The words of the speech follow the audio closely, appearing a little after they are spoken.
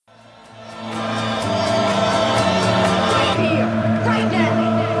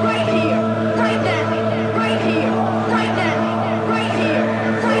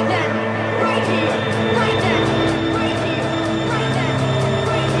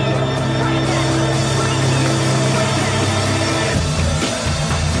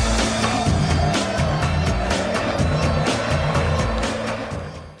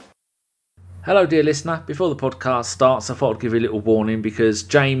Hello, dear listener. Before the podcast starts, I thought I'd give you a little warning because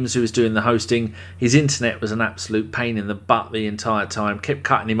James, who was doing the hosting, his internet was an absolute pain in the butt the entire time, kept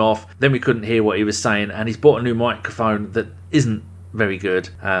cutting him off. Then we couldn't hear what he was saying, and he's bought a new microphone that isn't very good.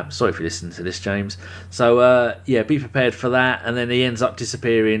 Sorry if you're listening to this, James. So, be prepared for that. And then he ends up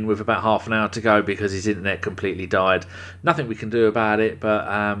disappearing with about half an hour to go because his internet completely died. Nothing we can do about it,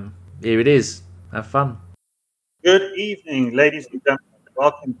 but here it is. Have fun. Good evening, ladies and gentlemen.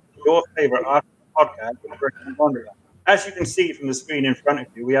 Welcome to your favourite Arsenal podcast, Britain Wonderland. As you can see from the screen in front of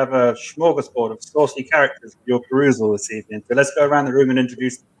you, we have a smorgasbord of saucy characters for your perusal this evening. So let's go around the room and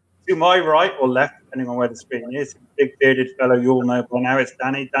introduce to my right or left, depending on where the screen is. Big bearded fellow you all know by now. It's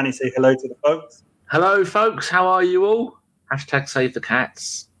Danny. Danny, say hello to the folks. Hello, folks. How are you all? Hashtag save the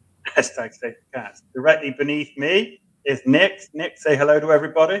cats. Hashtag save the cats. Directly beneath me is Nick. Nick, say hello to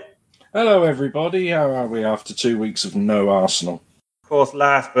everybody. Hello, everybody. How are we after 2 weeks of no Arsenal? Of course,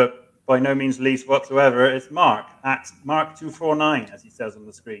 last but by no means least whatsoever, it's Mark at Mark249, as he says on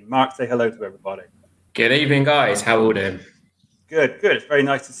the screen. Mark, say hello to everybody. Good evening, guys. How are you doing? Good. It's very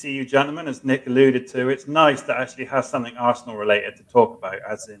nice to see you, gentlemen. As Nick alluded to, it's nice to actually have something Arsenal related to talk about,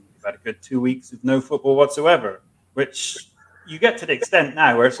 as in we've had a good 2 weeks of no football whatsoever, which you get to the extent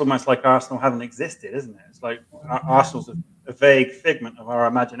now where it's almost like Arsenal haven't existed, isn't it? It's like Arsenal's a vague figment of our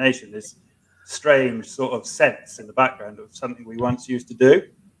imagination, this strange sort of sense in the background of something we once used to do.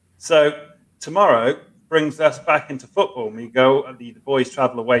 So tomorrow brings us back into football. We go, the boys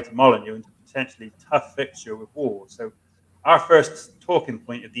travel away to Molineux into a potentially tough fixture with Wolves. So our first talking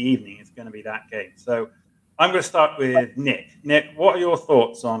point of the evening is going to be that game. So I'm going to start with Nick. Nick, what are your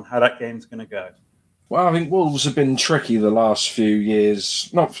thoughts on how that game's going to go? Well, I think Wolves have been tricky the last few years,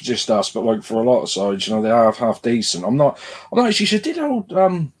 not for just us, but like for a lot of sides. You know, they are half decent. I'm not actually sure. Did old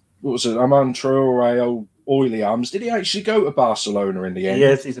what was it? Aman Traore, old Oily Arms. Did he actually go to Barcelona in the end?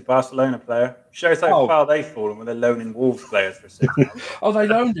 Yes, he's a Barcelona player. Shows how far they've fallen when they're loaning Wolves players for 6 months. Oh, they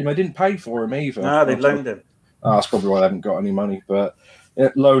loaned him. They didn't pay for him either. No, they loaned him. That's probably why they haven't got any money. But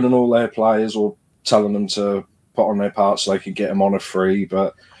loaning all their players or telling them to put on their parts so they could get them on a free.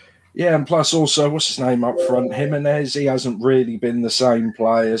 But yeah, and plus also, what's his name up front? Jimenez. He hasn't really been the same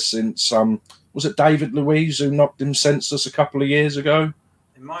player since, was it David Luiz who knocked him senseless a couple of years ago?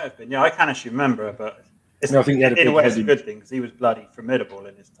 It might have been. Yeah, I can't actually remember, but I think in a way it's a good thing because he was bloody formidable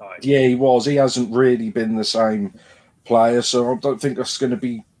in his time. Yeah, he was. He hasn't really been the same player, so I don't think that's going to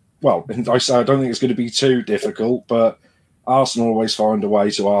be, well, I don't think it's going to be too difficult, but Arsenal always find a way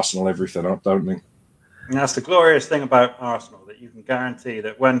to Arsenal everything up, don't they? And that's the glorious thing about Arsenal, that you can guarantee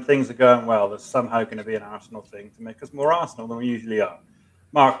that when things are going well, there's somehow going to be an Arsenal thing to make us more Arsenal than we usually are.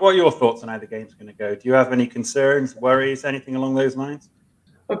 Mark, what are your thoughts on how the game's going to go? Do you have any concerns, worries, anything along those lines?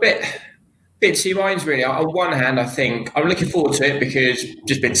 A bit two minds, really. On one hand, I think I'm looking forward to it because I've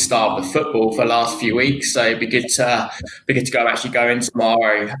just been starved of football for the last few weeks, so it'd be good to actually go in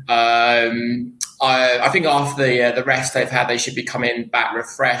tomorrow. I think after the rest they've had, they should be coming back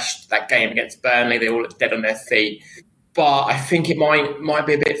refreshed. That game against Burnley, they all looked dead on their feet. But I think it might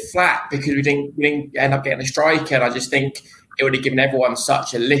be a bit flat because we didn't end up getting a striker. And I just think it would have given everyone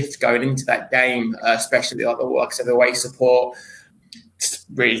such a lift going into that game, especially like the away support.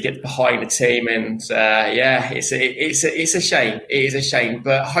 Really get behind the team, and it's a shame. It is a shame,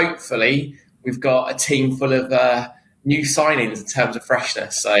 but hopefully we've got a team full of new signings in terms of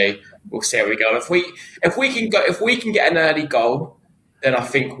freshness. So we'll see how we go. If we can get an early goal, then I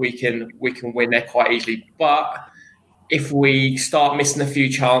think we can win there quite easily. But if we start missing a few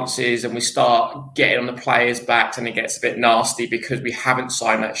chances and we start getting on the players' backs and it gets a bit nasty because we haven't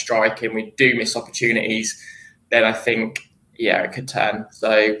signed that striker and we do miss opportunities, then I think it could turn.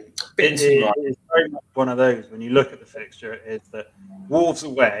 So it is very much one of those. When you look at the fixture, it's that Wolves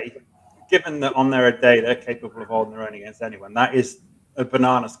away, given that on their day they're capable of holding their own against anyone, that is a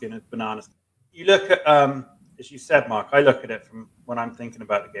banana skin. You look at, as you said, Mark, I look at it from when I'm thinking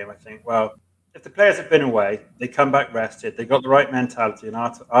about the game, I think, well, if the players have been away, they come back rested, they got the right mentality, and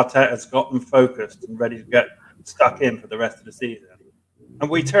Arteta's got them focused and ready to get stuck in for the rest of the season. And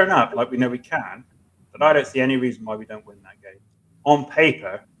we turn up like we know we can, but I don't see any reason why we don't win that game. On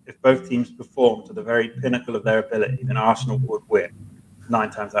paper, if both teams perform to the very pinnacle of their ability, then Arsenal would win 9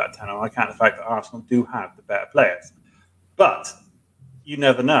 times out of 10. I count the fact that Arsenal do have the better players. But you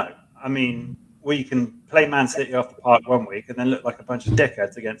never know. I mean, we can play Man City off the park one week and then look like a bunch of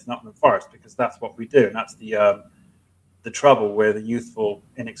dickheads against Nottingham Forest because that's what we do. And that's the trouble with a youthful,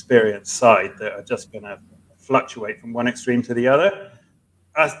 inexperienced side that are just going to fluctuate from one extreme to the other.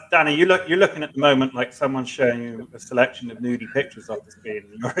 As Danny, you're looking at the moment like someone's showing you a selection of nudie pictures off the screen,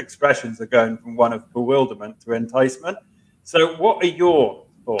 and your expressions are going from one of bewilderment to enticement. So, what are your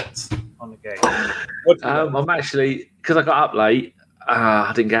thoughts on the game? What do you I'm actually, because I got up late.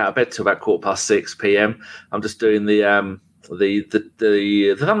 I didn't get out of bed till about 6:15 p.m. I'm just doing the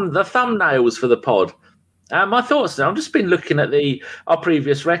thumbnails for the pod. My thoughts now. I've just been looking at our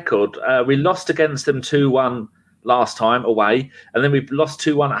previous record. We lost against them 2-1 last time away, and then we lost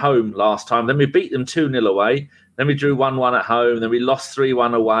 2-1 at home last time. Then we beat them 2-0 away. Then we drew 1-1 at home. Then we lost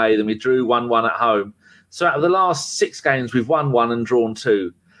 3-1 away. Then we drew 1-1 at home. So out of the last 6 games, we've won 1 and drawn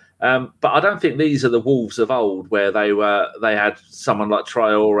 2. But I don't think these are the Wolves of old, where they had someone like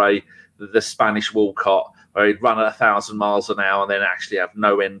Traore, the Spanish Walcott, where he'd run at 1,000 miles an hour and then actually have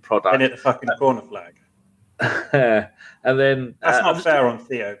no end product. And hit the fucking corner flag. And then that's not fair on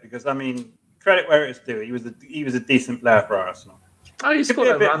Theo, because I mean, credit where it's due. He was a decent player for Arsenal. Oh, he's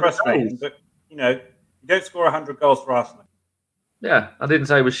got a bit frustrating, but you don't score 100 goals for Arsenal. Yeah, I didn't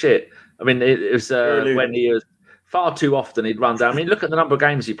say it was shit. I mean, it was when he was far too often he'd run down. I mean, look at the number of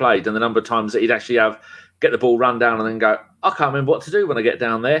games he played and the number of times that he'd actually get the ball run down and then go, I can't remember what to do when I get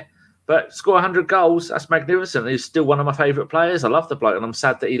down there. But score 100 goals, that's magnificent. He's still one of my favourite players. I love the bloke, and I'm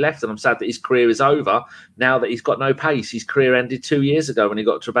sad that he left, and I'm sad that his career is over now that he's got no pace. His career ended 2 years ago when he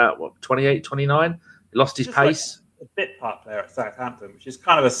got to about, 28, 29? He lost his pace. Like a bit part player at Southampton, which is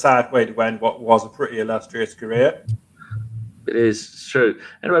kind of a sad way to end what was a pretty illustrious career. It is, it's true.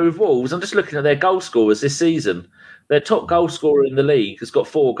 Anyway, with Wolves, I'm just looking at their goal scorers this season. Their top goal scorer in the league has got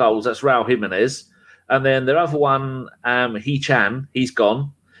 4 goals. That's Raul Jimenez. And then their other one, He-Chan, he's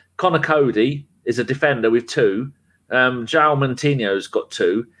gone. Connor Cody is a defender with 2. João Moutinho's got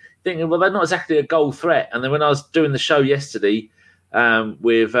 2. Thinking, well, they're not exactly a goal threat. And then when I was doing the show yesterday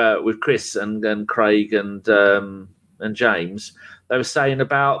with Chris and Craig and James, they were saying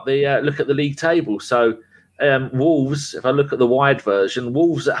about the look at the league table. So Wolves, if I look at the wide version,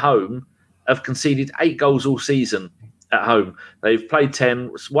 Wolves at home have conceded 8 goals all season at home. They've played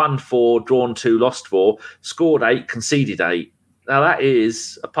 10, won 4, drawn 2, lost 4, scored 8, conceded 8. Now that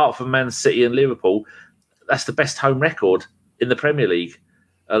is, apart from Man City and Liverpool, that's the best home record in the Premier League,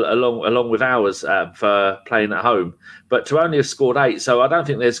 along with ours for playing at home. But to only have scored 8, so I don't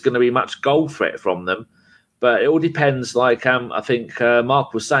think there's going to be much goal threat from them. But it all depends, like I think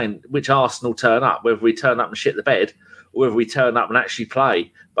Mark was saying, which Arsenal turn up, whether we turn up and shit the bed or whether we turn up and actually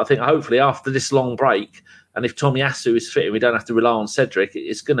play. But I think hopefully after this long break, and if Tomiyasu is fit and we don't have to rely on Cedric,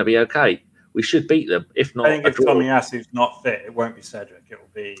 it's going to be okay. We should beat them. If not, I think if Tomiyasu's not fit, it won't be Cedric. It will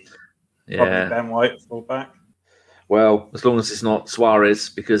be probably Ben White at fullback. Well, as long as it's not Suarez,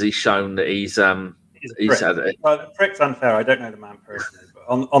 because he's shown that he's had it. Well, Prick's unfair. I don't know the man personally, but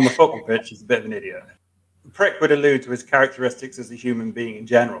on the football pitch, he's a bit of an idiot. Prick would allude to his characteristics as a human being in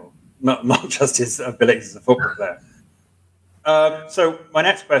general, not just his abilities as a football player. So my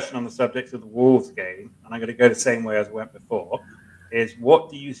next question on the subject of the Wolves game, and I'm going to go the same way as I went before, is what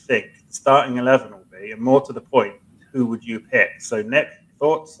do you think the starting 11 will be? And more to the point, who would you pick? So Nick,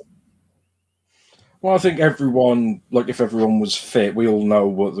 thoughts? Well, I think everyone, like if everyone was fit, we all know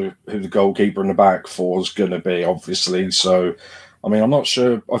who the goalkeeper in the back four is going to be, obviously. So, I mean, I'm not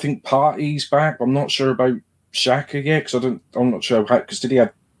sure. I think Partey's back. I'm not sure about Xhaka yet because I'm not sure because did he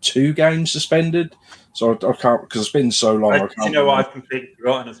have 2 games suspended? So I can't because it's been so long. I can't. You know what? I've completely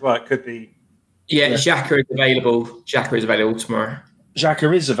forgotten as well. It could be. Yeah, Xhaka is available. Xhaka is available tomorrow.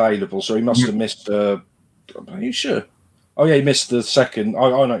 Xhaka is available, so he must have missed. Are you sure? Oh yeah, he missed the second. I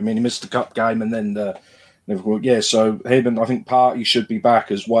know what I mean. He missed the cup game and then the Liverpool. Yeah, so him and I think Partey should be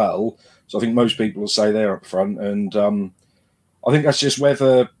back as well. So I think most people will say they're up front, and I think that's just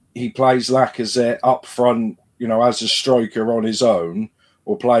whether he plays Lacazette up front, as a striker on his own,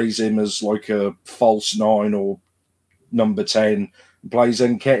 or plays him as like a false 9 or number 10. Plays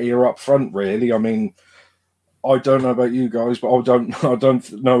Nketiah up front, really. I mean, I don't know about you guys, but I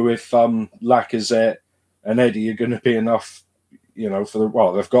don't know if Lacazette and Eddie are going to be enough, they've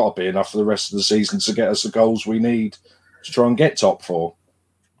got to be enough for the rest of the season to get us the goals we need to try and get top 4.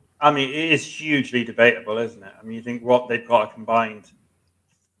 I mean, it is hugely debatable, isn't it? I mean, you think they've got a combined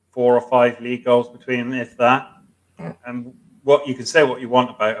 4 or 5 league goals between them, if that. And what you can say what you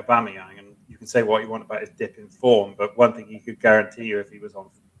want about Aubameyang, and you can say what you want about his dip in form, but one thing he could guarantee you, if he was on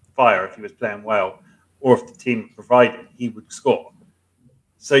fire, if he was playing well, or if the team provided, he would score.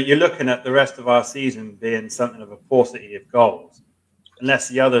 So you're looking at the rest of our season being something of a paucity of goals, unless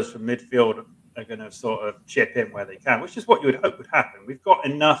the others from midfield are going to sort of chip in where they can, which is what you would hope would happen. We've got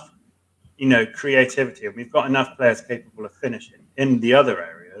enough, creativity, and we've got enough players capable of finishing in the other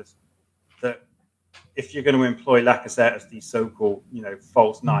areas that if you're going to employ Lacazette as the so-called,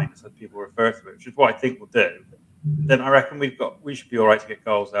 false 9, as people refer to it, which is what I think we'll do, then I reckon we should be all right to get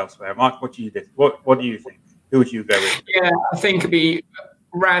goals elsewhere. Mark, what do you think? What do you think? Who would you go with? Yeah, I think it'd be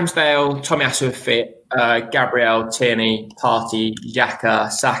Ramsdale, Tomiyasu fit, Gabriel, Tierney, Partey, Xhaka,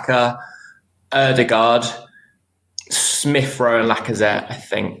 Saka, Erdegaard, Smith Rowe and Lacazette, I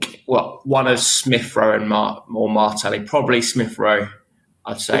think. Well, one of Smith Rowe and Martinelli. Probably Smith Rowe,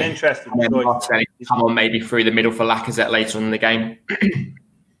 I'd say. An interesting and then choice. Martinelli come on maybe through the middle for Lacazette later on in the game.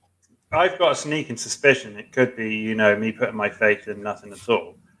 I've got a sneaking suspicion it could be, me putting my faith in nothing at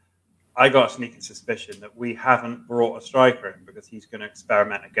all. I got a sneaking suspicion that we haven't brought a striker in because he's going to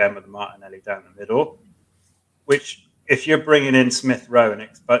experiment again with Martinelli down the middle, which if you're bringing in Smith Rowe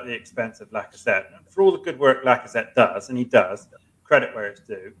at the expense of Lacazette, for all the good work Lacazette does, and he does, credit where it's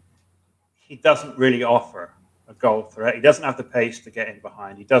due, he doesn't really offer a goal threat. He doesn't have the pace to get in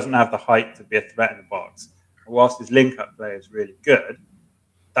behind. He doesn't have the height to be a threat in the box. And whilst his link-up play is really good,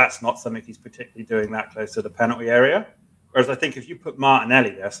 that's not something he's particularly doing that close to the penalty area. Whereas I think if you put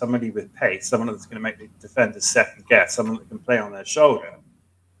Martinelli there, somebody with pace, someone that's going to make the defenders second guess, someone that can play on their shoulder,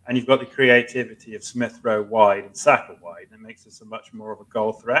 and you've got the creativity of Smith Rowe wide and Saka wide, and it makes this a much more of a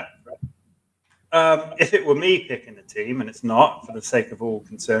goal threat. If it were me picking the team, and it's not, for the sake of all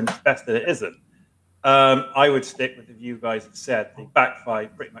concerned, it's best that it isn't. I would stick with the view guys have said. The back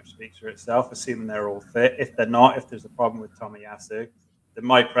five pretty much speaks for itself, assuming they're all fit. If they're not, if there's a problem with Tomiyasu, then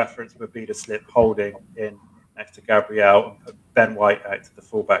my preference would be to slip Holding in next to Gabriel and put Ben White out to the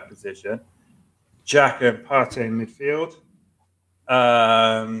fullback position. Xhaka and Partey in midfield.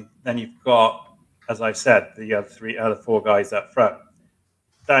 Then you've got, as I said, the other four guys up front.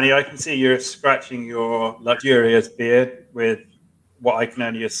 Danny, I can see you're scratching your luxurious beard with what I can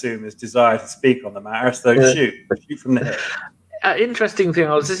only assume is desire to speak on the matter. So shoot from the hip. Interesting thing,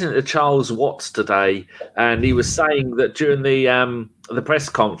 I was listening to Charles Watts today, and he was saying that during the press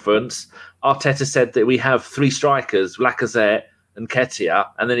conference, Arteta said that we have three strikers, Lacazette and Nketiah,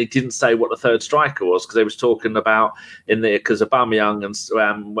 and then he didn't say what the third striker was because they was talking about because Aubameyang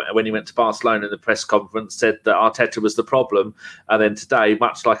and when he went to Barcelona in the press conference said that Arteta was the problem, and then today,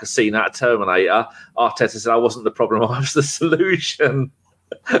 much like a scene out of Terminator, Arteta said I wasn't the problem, I was the solution.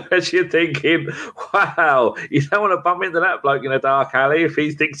 As you're thinking, wow, you don't want to bump into that bloke in a dark alley if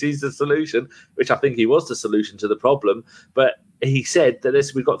he thinks he's the solution, which I think he was the solution to the problem. But he said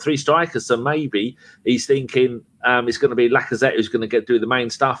that we've got three strikers, so maybe he's thinking it's going to be Lacazette who's going to do the main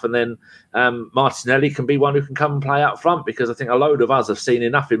stuff, and then Martinelli can be one who can come and play up front, because I think a load of us have seen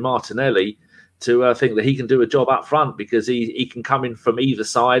enough in Martinelli to think that he can do a job up front, because he can come in from either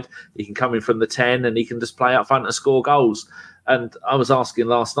side, he can come in from the 10, and he can just play up front and score goals. And I was asking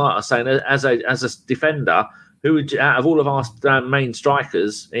last night, I was saying, as a defender, who would out of all of our main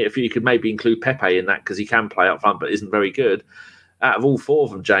strikers, if you could maybe include Pepe in that because he can play up front but isn't very good, out of all four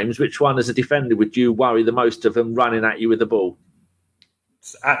of them, James, which one as a defender would you worry the most of them running at you with the ball?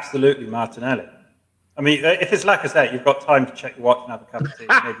 It's absolutely Martinelli. I mean, if it's Lacazette, you've got time to check your watch and have a cup of tea,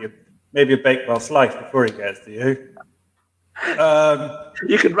 maybe a Bakewell slice before he gets to you.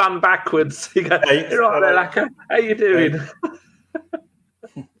 You can run backwards. You go, you're right there, Lacazette. How you doing?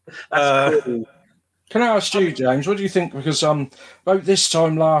 That's cool. Can I ask you, James, what do you think? Because about this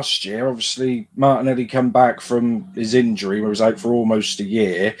time last year, obviously Martinelli came back from his injury, where he was out for almost a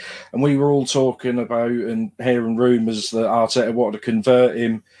year, and we were all talking about and hearing rumours that Arteta wanted to convert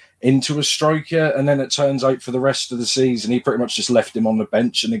him into a striker, and then it turns out for the rest of the season he pretty much just left him on the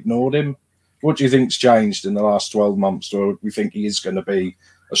bench and ignored him. What do you think's changed in the last 12 months? Do we think he is going to be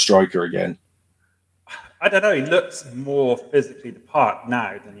a striker again? I don't know. He looks more physically the part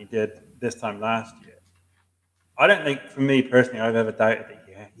now than he did this time last year. I don't think, for me personally, I've ever doubted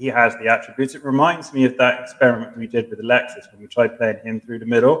that he has the attributes. It reminds me of that experiment we did with Alexis when we tried playing him through the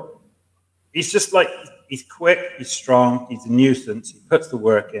middle. He's just like, he's quick, he's strong, he's a nuisance, he puts the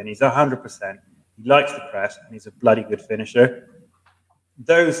work in, he's 100%, he likes to press, and he's a bloody good finisher.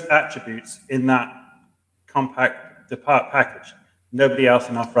 Those attributes in that compact depart package, nobody else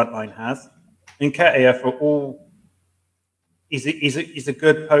in our front line has. Nketiah, for all, he's a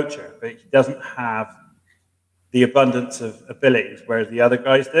good poacher, but he doesn't have the abundance of abilities, whereas the other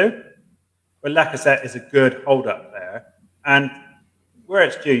guys do. But Lacazette is a good hold-up there, and where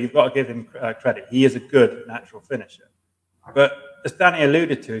it's due, you've got to give him credit. He is a good natural finisher. But as Danny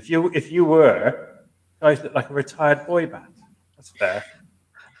alluded to, if you were, guys look like a retired boy band. That's fair.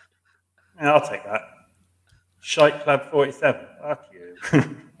 Yeah, I'll take that. Shite Club 47. Fuck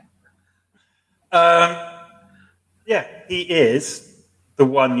you. Yeah, he is the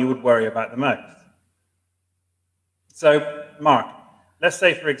one you would worry about the most. So, Mark, let's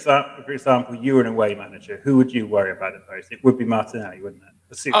say, for example, you were an away manager. Who would you worry about the most? It would be Martinelli, wouldn't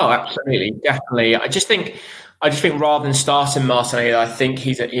it? Oh, absolutely. Definitely. I just think I just think rather than starting Martinelli, I think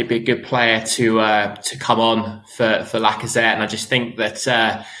he'd be a good player to come on for Lacazette, and I just think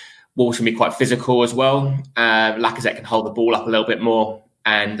that Wolves can be quite physical as well. Lacazette can hold the ball up a little bit more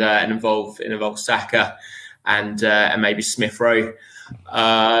and involve Saka and maybe Smith Rowe.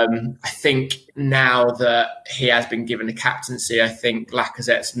 I think now that he has been given the captaincy, I think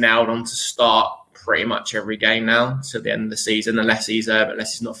Lacazette's nailed on to start pretty much every game now to the end of the season, unless he's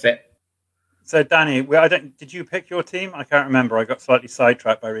not fit. So, Danny, did you pick your team? I can't remember. I got slightly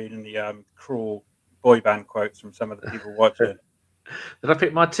sidetracked by reading the cruel boy band quotes from some of the people watching. Did I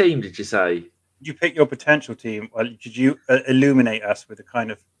pick my team, did you say? Did you pick your potential team? Or did you illuminate us with the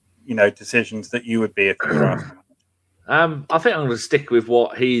kind of, decisions that you would be if you were asked? I think I'm going to stick with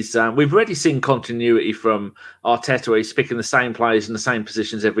what he's... we've already seen continuity from Arteta, where he's picking the same players in the same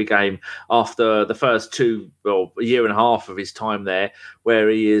positions every game after the first a year and a half of his time there, where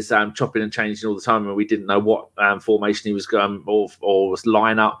he is chopping and changing all the time, and we didn't know what formation he was going or was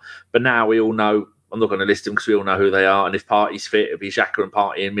line up. But now we all know... I'm not going to list them because we all know who they are. And if Partey's fit, it'll be Xhaka and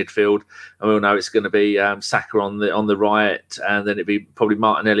Partey in midfield. And we all know it's going to be Saka on the right, and then it'll be probably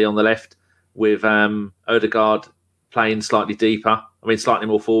Martinelli on the left with Odegaard playing slightly deeper. Slightly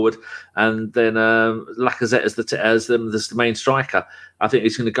more forward, and then Lacazette as the main striker. I think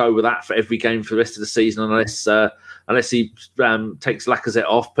he's going to go with that for every game for the rest of the season, unless he takes Lacazette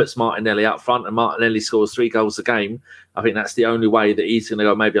off, puts Martinelli up front, and Martinelli scores 3 goals a game. I think that's the only way that he's going to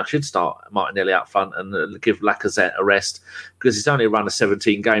go. Maybe I should start Martinelli up front and give Lacazette a rest, because he's only a run of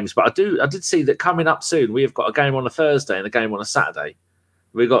 17 games. But I did see that coming up soon, we have got a game on a Thursday and a game on a Saturday.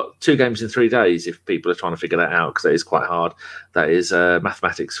 We've got 2 games in 3 days, if people are trying to figure that out, because that is quite hard. That is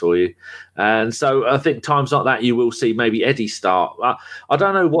mathematics for you. And so I think times like that, you will see maybe Eddie start. I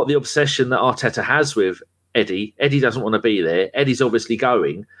don't know what the obsession that Arteta has with Eddie. Eddie doesn't want to be there. Eddie's obviously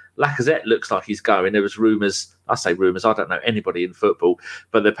going. Lacazette looks like he's going. There was rumours. I say rumours. I don't know anybody in football.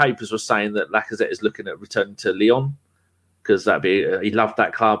 But the papers were saying that Lacazette is looking at returning to Lyon, because he loved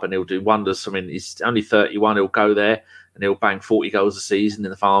that club and he'll do wonders. He's only 31. He'll go there and he'll bang 40 goals a season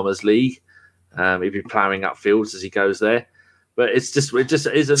in the Farmers League. He'll be ploughing up fields as he goes there. But it just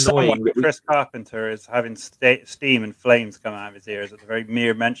is annoying. Chris Carpenter is having steam and flames come out of his ears at the very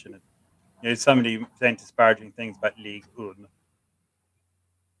mere mention of somebody saying disparaging things about League One.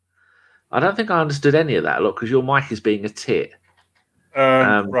 I don't think I understood any of that, look, because your mic is being a tit.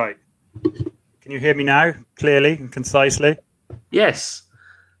 Right. Can you hear me now, clearly and concisely? Yes.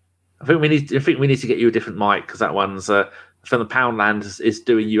 I think we need to get you a different mic, because that one's from the Poundland is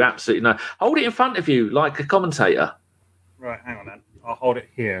doing you absolutely no. Hold it in front of you like a commentator. Right, hang on then. I'll hold it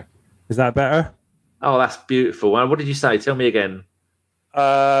here. Is that better? Oh, that's beautiful. What did you say? Tell me again.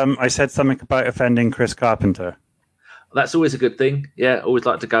 I said something about offending Chris Carpenter. That's always a good thing. Yeah, always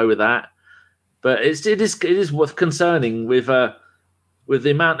like to go with that. But it is worth concerning with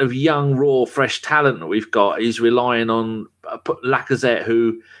the amount of young, raw, fresh talent that we've got. He's relying on Lacazette,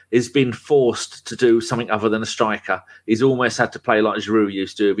 who has been forced to do something other than a striker. He's almost had to play like Giroud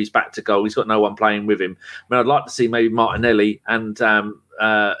used to. If he's back to goal, he's got no one playing with him. I'd like to see maybe Martinelli and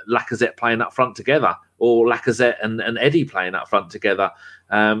Lacazette playing up front together, or Lacazette and Eddie playing up front together.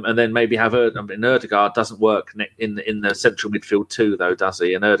 And then maybe have Odegaard doesn't work in the central midfield too, though, does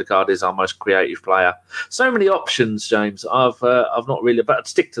he? And Odegaard is our most creative player. So many options, James. I've not really, but I'd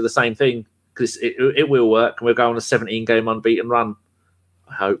stick to the same thing, because it will work, and we'll go on a 17-game unbeaten run,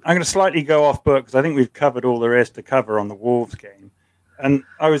 I hope. I'm going to slightly go off book, because I think we've covered all there is to cover on the Wolves game. And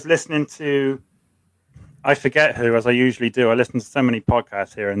I was listening to, I forget who, as I usually do. I listen to so many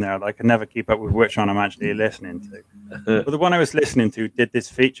podcasts here and there that I can never keep up with which one I'm actually listening to. But the one I was listening to did this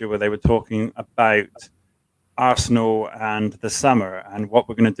feature where they were talking about Arsenal and the summer and what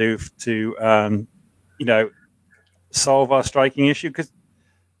we're going to do to, solve our striking issue. Because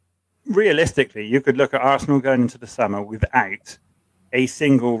realistically, you could look at Arsenal going into the summer without a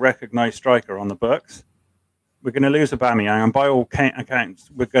single recognised striker on the books. We're going to lose Aubameyang, and by all accounts,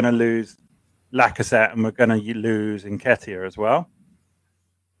 we're going to lose Lacazette, and we're going to lose Nketiah as well.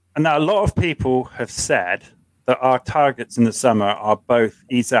 And now a lot of people have said that our targets in the summer are both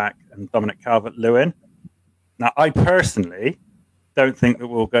Isak and Dominic Calvert-Lewin. Now, I personally don't think that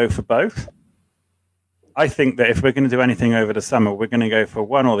we'll go for both. I think that if we're going to do anything over the summer, we're going to go for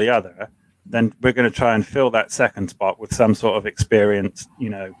one or the other. Then we're going to try and fill that second spot with some sort of experienced,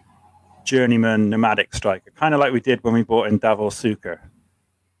 journeyman nomadic striker, kind of like we did when we brought in Davor Suker.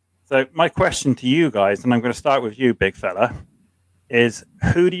 So my question to you guys, and I'm going to start with you, big fella, is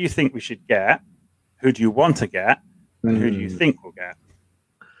who do you think we should get? Who do you want to get? And who do you think we'll get?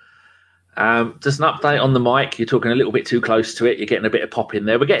 Just an update on the mic. You're talking a little bit too close to it. You're getting a bit of pop in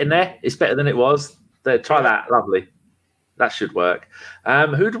there. We're getting there. It's better than it was. Try that. Lovely. That should work.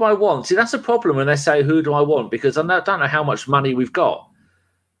 Who do I want? See, that's a problem when they say, who do I want? Because I don't know how much money we've got.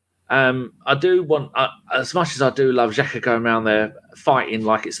 I do want, as much as I do love Xhaka going around there fighting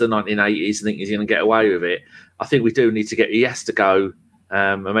like it's the 1980s and think he's going to get away with it, I think we do need to he has to go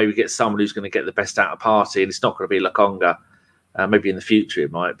and maybe get someone who's going to get the best out of Partey, and it's not going to be Lokonga. Maybe in the future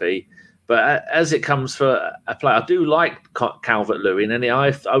it might be. But as it comes for a player, I do like Calvert-Lewin, and we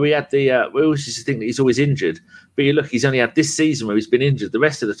always used to think that he's always injured. But you look, he's only had this season where he's been injured. The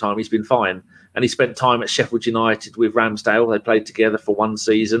rest of the time, he's been fine. And he spent time at Sheffield United with Ramsdale. They played together for one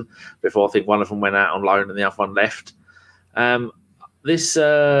season before I think one of them went out on loan and the other one left. This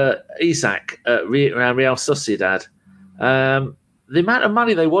Isak at Real Sociedad, the amount of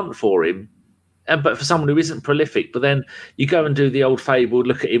money they want for him, but for someone who isn't prolific, but then you go and do the old fabled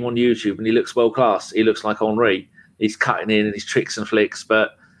look at him on YouTube and he looks world class. He looks like Henry. He's cutting in and his tricks and flicks,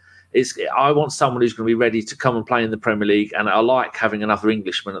 but I want someone who's going to be ready to come and play in the Premier League, and I like having another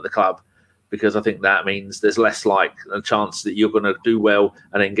Englishman at the club because I think that means there's less like a chance that you're going to do well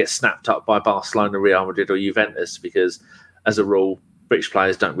and then get snapped up by Barcelona, Real Madrid or Juventus, because as a rule, British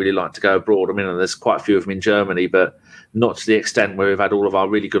players don't really like to go abroad. I mean, there's quite a few of them in Germany, but not to the extent where we've had all of our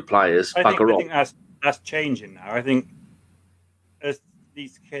really good players bugger off. I think that's changing now. I think as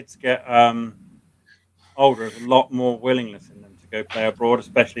these kids get older, there's a lot more willingness in them to go play abroad,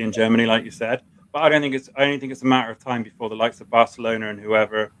 especially in Germany, like you said. But I only think it's a matter of time before the likes of Barcelona and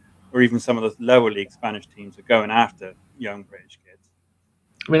whoever, or even some of the lower league Spanish teams, are going after young British kids.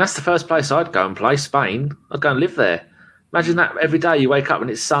 I mean, that's the first place I'd go and play, Spain. I'd go and live there. Imagine that every day you wake up and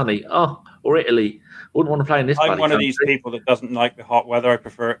it's sunny. Oh, or Italy. Wouldn't want to play in this. I'm one of these people that doesn't like the hot weather. I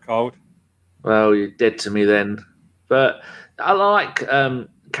prefer it cold. Well, you're dead to me then. But I like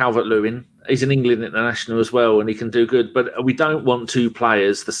Calvert-Lewin. He's an England international as well, and he can do good. But we don't want two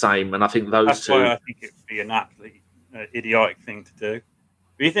players the same, and I think that's why I think it would be an absolutely idiotic thing to do.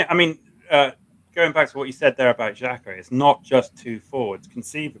 But you think? I mean, going back to what you said there about Xhaka, it's not just two forwards.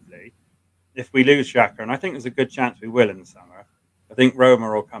 Conceivably, if we lose Xhaka, and I think there's a good chance we will in the summer, I think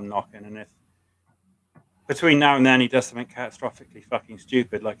Roma will come knocking, and if between now and then he does something catastrophically fucking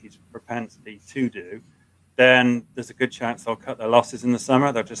stupid like he's propensity to do, then there's a good chance they'll cut their losses in the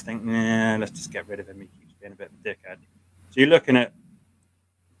summer. They'll just think, nah, let's just get rid of him. He keeps being a bit of a dickhead. So you're looking at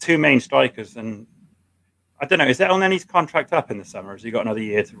two main strikers, and I don't know, is Elneny's contract up in the summer, or has he got another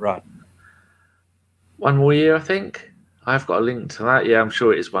year to run? One more year, I think. I've got a link to that. Yeah, I'm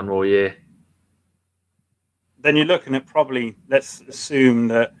sure it is one more year. Then you're looking at probably, let's assume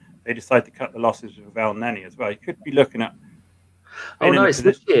that they decide to cut the losses with Elneny as well. You could be looking at... Oh, no, it's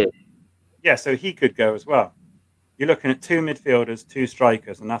this year. Yeah, so he could go as well. You're looking at two midfielders, two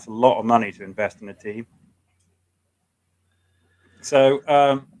strikers, and that's a lot of money to invest in a team.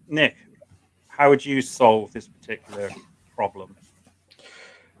 So, Nick, how would you solve this particular problem?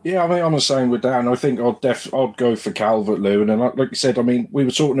 Yeah, I mean, I'm the same with Dan. I think I'd go for Calvert-Lewin, and like you said, I mean, we were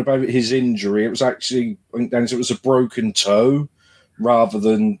talking about his injury. It was actually, I think, Dan, it was a broken toe rather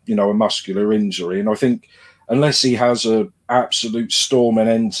than a muscular injury. And I think unless he has an absolute storming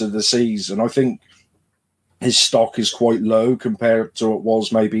end to the season, I think his stock is quite low compared to what it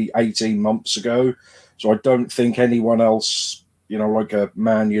was maybe 18 months ago. So I don't think anyone else, like a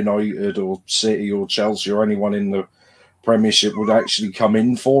Man United or City or Chelsea or anyone in the Premiership would actually come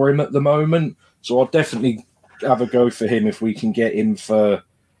in for him at the moment. So I'll definitely have a go for him if we can get him for,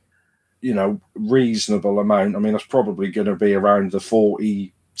 reasonable amount. I mean, that's probably going to be around the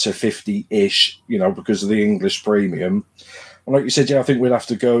 40 to 50-ish, because of the English premium. And like you said, I think we'd have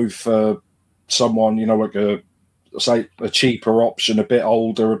to go for someone, like a cheaper option, a bit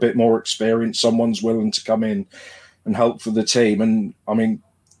older, a bit more experienced, someone's willing to come in and help for the team. And I mean,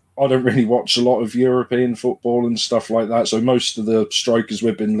 I don't really watch a lot of European football and stuff like that. So most of the strikers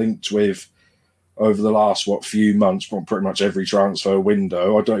we've been linked with over the last, few months, pretty much every transfer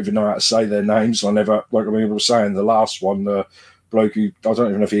window, I don't even know how to say their names. I never, like we were saying, the last one, the bloke who, I don't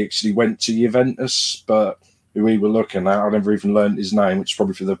even know if he actually went to Juventus, but who we were looking at, I never even learned his name, which is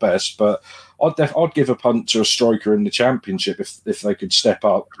probably for the best. But I'd give a punt to a striker in the Championship if they could step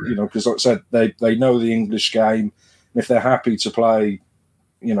up, because like I said, they know the English game. And if they're happy to play,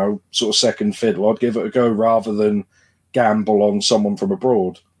 sort of second fiddle, I'd give it a go rather than gamble on someone from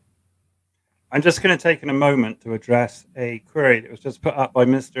abroad. I'm just going to take a moment to address a query that was just put up by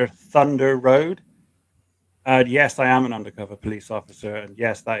Mr. Thunder Road. Yes, I am an undercover police officer, and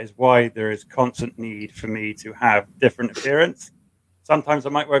yes, that is why there is constant need for me to have different appearance. Sometimes I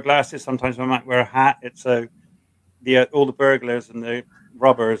might wear glasses, sometimes I might wear a hat. It's so all the burglars and the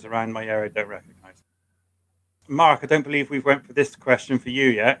robbers around my area don't recognize it. Mark, I don't believe we've went for this question for you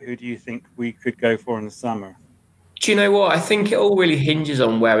yet. Who do you think we could go for in the summer? Do you know what? I think it all really hinges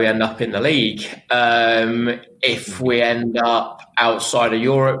on where we end up in the league. If we end up outside of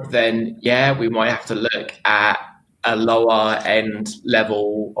Europe, then yeah, we might have to look at a lower end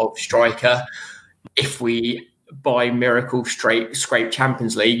level of striker. If we, by miracle, scrape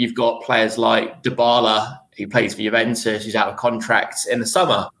Champions League, you've got players like Dybala, who plays for Juventus, who's out of contract in the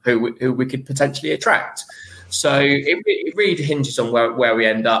summer, who we could potentially attract. So it really hinges on where we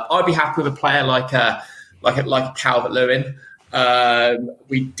end up. I'd be happy with a player like a Calvert-Lewin.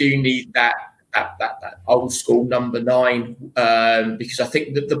 We do need that old school number 9 because I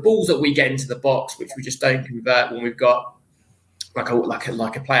think that the balls that we get into the box, which we just don't convert when we've got like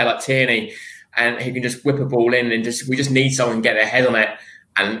a player like Tierney, and who can just whip a ball in and we just need someone to get their head on it,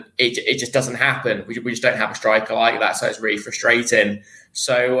 and it just doesn't happen. We just don't have a striker like that, so it's really frustrating.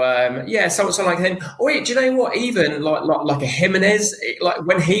 So someone like him. Oh, do you know what? Even like a Jimenez, like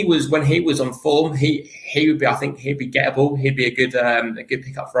when he was on form, he would be. I think he'd be gettable. He'd be a good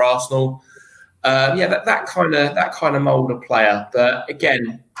pickup for Arsenal. That kind of mould of player. But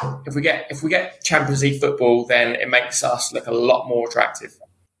again, if we get Champions League football, then it makes us look a lot more attractive.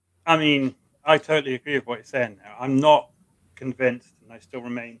 I mean, I totally agree with what you're saying now. I'm not convinced, and I still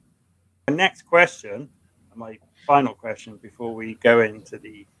remain. The next question, my final question before we go into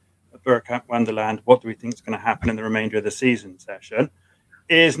the Bergkamp Wonderland, what do we think is going to happen in the remainder of the season session,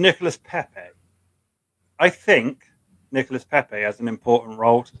 is Nicolas Pepe. I think Nicolas Pepe has an important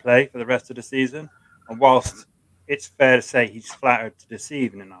role to play for the rest of the season. And whilst it's fair to say he's flattered to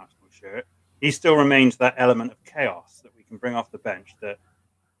deceive in an Arsenal shirt, he still remains that element of chaos that we can bring off the bench that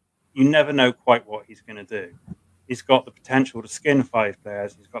you never know quite what he's going to do. He's got the potential to skin 5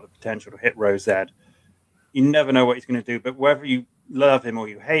 players. He's got the potential to hit row Z. You never know what he's going to do, but whether you love him or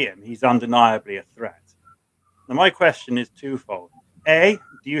you hate him, he's undeniably a threat. Now, my question is twofold. A,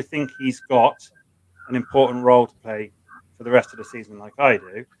 do you think he's got an important role to play for the rest of the season like I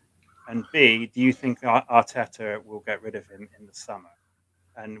do? And B, do you think Arteta will get rid of him in the summer?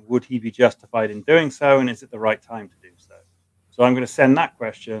 And would he be justified in doing so? And is it the right time to do so? So I'm going to send that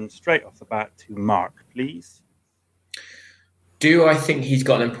question straight off the bat to Mark, please. Do I think he's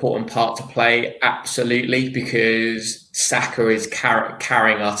got an important part to play? Absolutely, because Saka is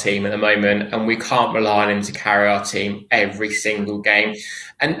carrying our team at the moment, and we can't rely on him to carry our team every single game.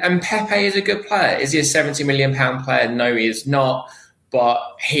 And Pepe is a good player. Is he a £70 million player? No, he is not. But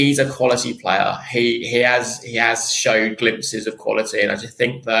he's a quality player. He has showed glimpses of quality, and I just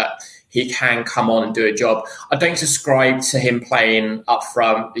think that he can come on and do a job. I don't subscribe to him playing up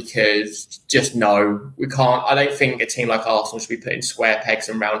front because just no, we can't. I don't think a team like Arsenal should be putting square pegs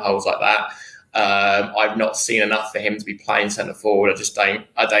in round holes like that. I've not seen enough for him to be playing centre forward.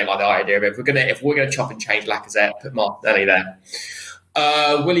 I don't like the idea of it. If we're gonna chop and change Lacazette, put Martinelli there.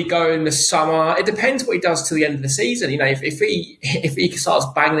 Will he go in the summer? It depends what he does till the end of the season. You know, if he starts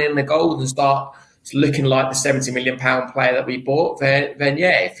banging in the goals and start looking like the £70 million player that we bought, then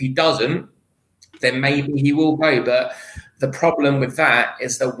yeah. If he doesn't, then maybe he will go. But the problem with that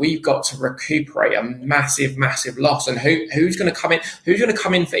is that we've got to recuperate a massive, massive loss. And who's going to come in? Who's going to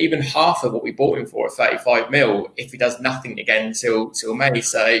come in for even half of what we bought him for at 35 mil if he does nothing again till May?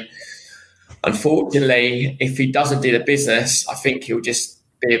 So unfortunately, if he doesn't do the business, I think he'll just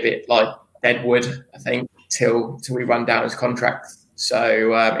be a bit like Deadwood, I think, till we run down his contract.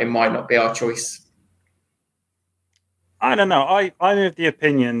 So it might not be our choice. I don't know. I'm of the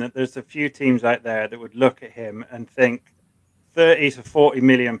opinion that there's a few teams out there that would look at him and think 30 to 40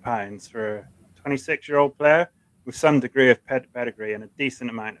 million pounds for a 26-year-old player with some degree of pedigree and a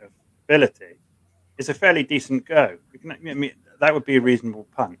decent amount of ability is a fairly decent go. I mean, that would be a reasonable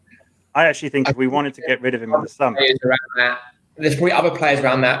punt. I actually think if we wanted to get rid of him in the summer, there's probably other players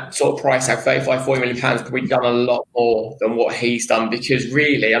around that sort of price tag, 35, 40 million pounds, could be done a lot more than what he's done, because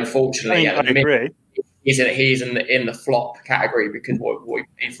really, unfortunately, I agree. He's in the flop category because what we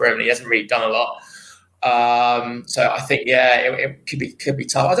paid for him, he hasn't really done a lot. So I think it could be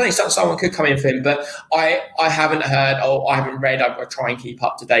tough. I don't think someone could come in for him, but I haven't heard I haven't read. I try and keep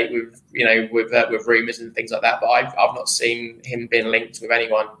up to date with with rumours and things like that, but I've not seen him being linked with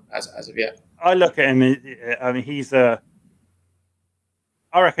anyone as of yet. I look at him. I mean,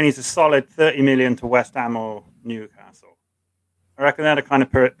 I reckon he's a solid 30 million to West Ham or Newcastle. I reckon they're the kind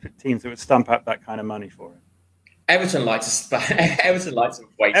of teams that would stump up that kind of money for him. Everton likes to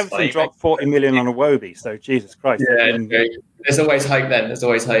waste. Everton dropped 40 million on Iwobi, so Jesus Christ. Yeah, there's always hope. Then there's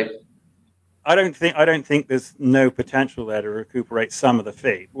always hope. I don't think there's no potential there to recuperate some of the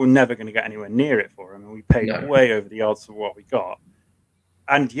fee. We're never going to get anywhere near it for him, and we paid way over the odds for what we got.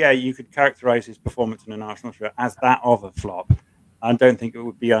 And yeah, you could characterise his performance in a national shirt as that of a flop. I don't think it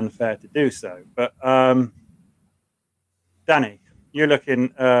would be unfair to do so. But Danny, you're looking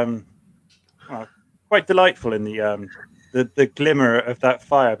quite delightful in the glimmer of that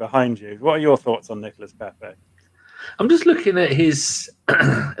fire behind you. What are your thoughts on Nicolas Pepe? I'm just looking at his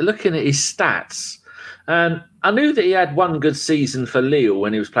stats, and I knew that he had one good season for Lille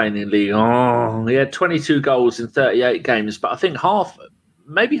when he was playing in Ligue 1. He had 22 goals in 38 games, but I think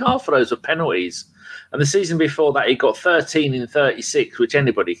maybe half of those were penalties. And the season before that, he got 13 in 36, which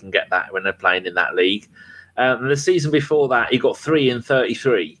anybody can get that when they're playing in that league. And the season before that, he got 3 in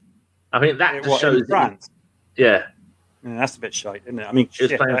 33. I think that just shows. In France? Yeah, that's a bit shite, isn't it? I mean,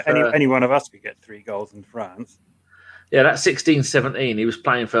 any one of us could get 3 goals in France. Yeah, that's 16-17. He was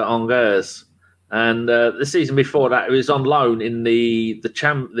playing for Angers. And the season before that, he was on loan in the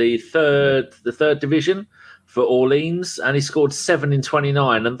third division for Orleans, and he scored 7 in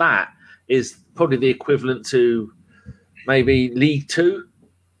 29, and that is probably the equivalent to maybe League 2,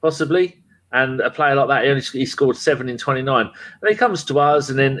 possibly. And a player like that, he scored 7 in 29. And he comes to us,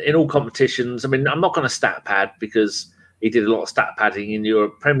 and then in all competitions, I mean, I'm not going to stat pad because he did a lot of stat padding in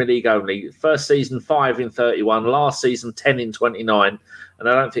Europe, Premier League only. First season, 5 in 31. Last season, 10 in 29. And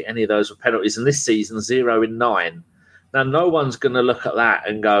I don't think any of those were penalties. And this season, 0 in 9. Now, no one's going to look at that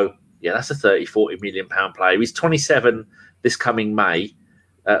and go, yeah, that's a 30, 40 million pound player. He's 27 this coming May,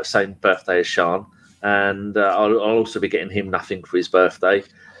 same birthday as Sean. And I'll also be getting him nothing for his birthday.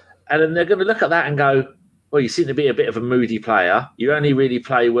 And then they're going to look at that and go, well, you seem to be a bit of a moody player. You only really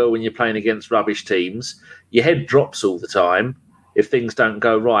play well when you're playing against rubbish teams. Your head drops all the time if things don't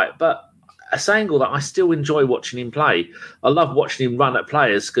go right. But saying all that, I still enjoy watching him play. I love watching him run at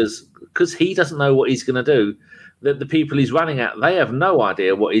players because he doesn't know what he's going to do. The people he's running at, they have no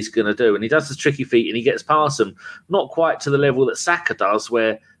idea what he's going to do. And he does the tricky feet and he gets past them. Not quite to the level that Saka does,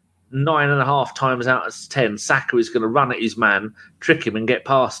 where 9.5 times out of 10, Saka is going to run at his man, trick him and get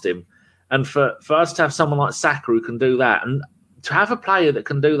past him. And for us to have someone like Saka who can do that, and to have a player that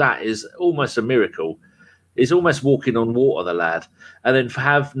can do that is almost a miracle. He's almost walking on water, the lad. And then to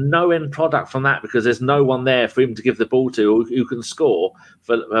have no end product from that because there's no one there for him to give the ball to who can score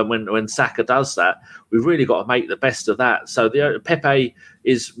for when Saka does that, we've really got to make the best of that. So Pepe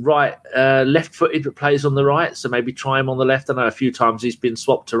is right, left-footed, but plays on the right, so maybe try him on the left. I know a few times he's been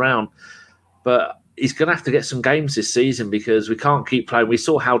swapped around, but he's going to have to get some games this season because we can't keep playing. We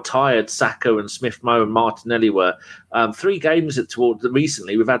saw how tired Saka and Smith-Moe and Martinelli were. 3 games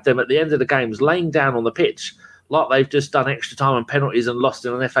recently, we've had them at the end of the games laying down on the pitch like they've just done extra time and penalties and lost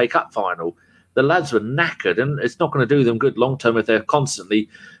in an FA Cup final. The lads were knackered, and it's not going to do them good long-term if they're constantly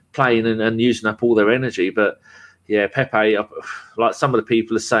playing and using up all their energy. But, yeah, Pepe, like some of the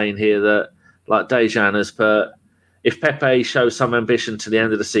people are saying here that, like Dejan has put, if Pepe shows some ambition to the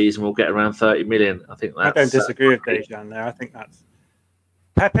end of the season, we'll get around 30 million. I think that's... I don't disagree with Dejan there. I think that's...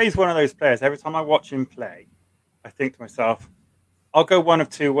 Pepe's one of those players. Every time I watch him play, I think to myself, I'll go one of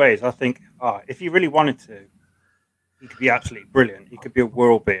 2 ways. I think, if he really wanted to, he could be absolutely brilliant. He could be a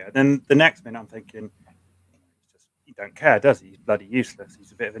world beater. Then the next minute I'm thinking, he don't care, does he? He's bloody useless.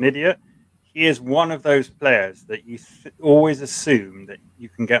 He's a bit of an idiot. He is one of those players that you always assume that you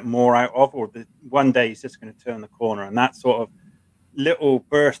can get more out of, or that one day he's just going to turn the corner, and that sort of little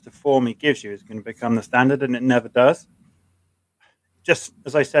burst of form he gives you is going to become the standard, and it never does. Just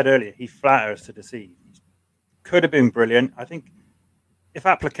as I said earlier, he flatters to deceive. He could have been brilliant. I think if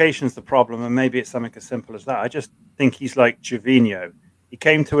application's the problem, and maybe it's something as simple as that, I just think he's like Gervinho. He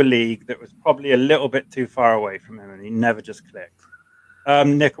came to a league that was probably a little bit too far away from him, and he never just clicked.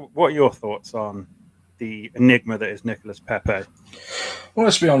 Nick, what are your thoughts on the enigma that is Nicolas Pepe? Well,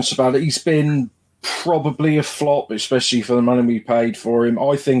 let's be honest about it. He's been probably a flop, especially for the money we paid for him.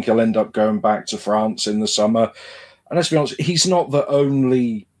 I think he'll end up going back to France in the summer. And let's be honest, he's not the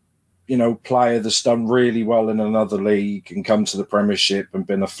only, player that's done really well in another league and come to the Premiership and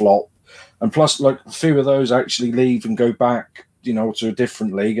been a flop. And plus, like, a few of those actually leave and go back, to a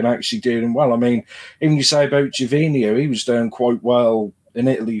different league and actually doing well. I mean, even you say about Gervinho, he was doing quite well in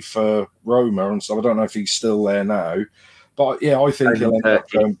Italy for Roma and stuff. I don't know if he's still there now. But, yeah, I think he'll end up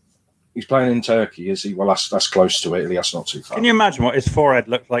going... He's playing in Turkey, is he? Well, that's close to Italy. That's not too far. Can you imagine what his forehead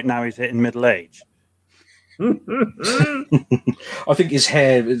looks like now he's hitting middle age? I think his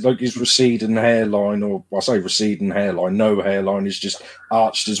hair, like his receding hairline, or I say receding hairline, no hairline, is just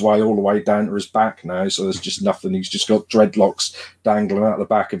arched his way all the way down to his back now. So there's just nothing. He's just got dreadlocks dangling out the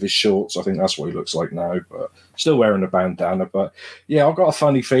back of his shorts. I think that's what he looks like now, but still wearing a bandana. But yeah, I've got a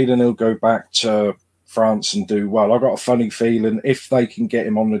funny feeling he'll go back to France and do well. I've got a funny feeling if they can get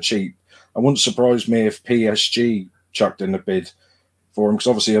him on the cheap, it wouldn't surprise me if PSG chucked in a bid. for him, because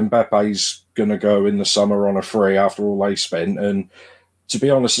obviously Mbappe's going to go in the summer on a free after all they spent. And to be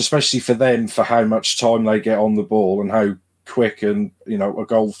honest, especially for them, for how much time they get on the ball and how quick and, a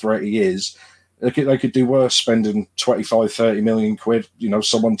goal threat he is, they could do worse spending 25, 30 million quid,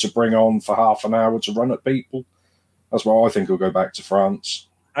 someone to bring on for half an hour to run at people. That's why I think he'll go back to France.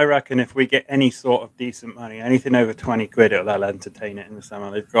 I reckon if we get any sort of decent money, anything over 20 quid, they'll entertain it in the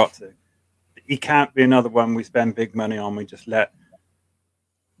summer. They've got to. He can't be another one we spend big money on. We just let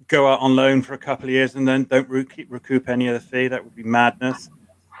go out on loan for a couple of years and then don't recoup any of the fee. That would be madness.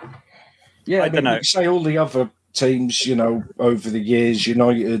 Yeah, I don't know. You say all the other teams, over the years,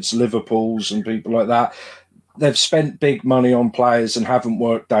 United's, Liverpool's and people like that, they've spent big money on players and haven't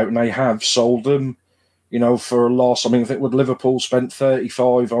worked out, and they have sold them, for a loss. I mean, I think with Liverpool spent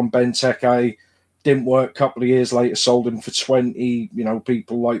 35 on Benteke, didn't work, a couple of years later sold him for 20,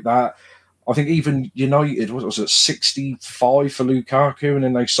 people like that. I think even United, what was it, 65 for Lukaku, and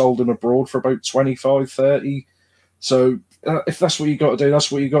then they sold him abroad for about 25, 30. So if that's what you got to do,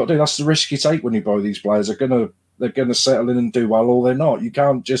 that's what you got to do. That's the risk you take when you buy these players. They're gonna settle in and do well, or they're not. You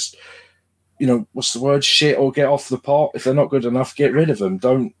can't just, what's the word, shit or get off the pot. If they're not good enough, get rid of them.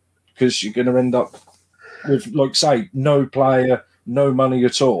 Don't, because you're going to end up with, like, say, no player, no money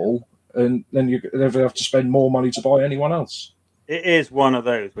at all, and then you never have to spend more money to buy anyone else. It is one of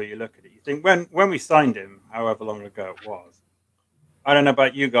those where you look at it, you think, when we signed him, however long ago it was, I don't know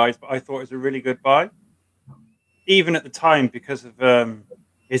about you guys, but I thought it was a really good buy. Even at the time, because of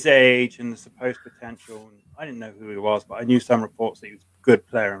his age and the supposed potential. I didn't know who he was, but I knew some reports that he was a good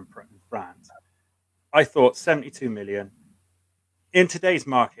player in France. I thought 72 million. In today's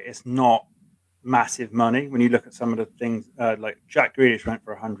market, it's not massive money. When you look at some of the things, like Jack Grealish went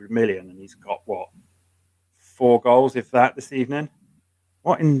for 100 million and he's got, 4 goals, if that, this evening?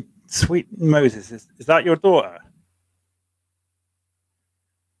 What in sweet Moses? Is that your daughter?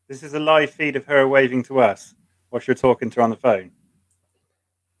 This is a live feed of her waving to us whilst you're talking to her on the phone.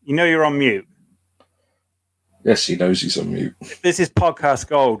 You're on mute. Yes, he knows he's on mute. This is podcast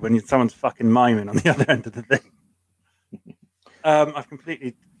gold when someone's fucking miming on the other end of the thing. I've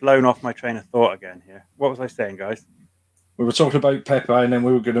completely blown off my train of thought again here. What was I saying, guys? We were talking about Pepe, and then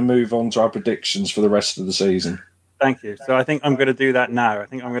we were going to move on to our predictions for the rest of the season. Thank you. So I think I'm going to do that now. I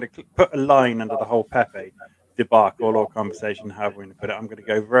think I'm going to put a line under the whole Pepe debacle or conversation, however we're going to put it. I'm going to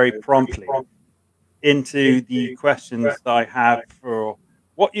go very promptly into the questions that I have for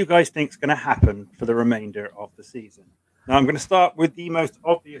what you guys think is going to happen for the remainder of the season. Now, I'm going to start with the most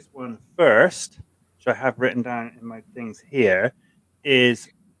obvious one first, which I have written down in my things here, is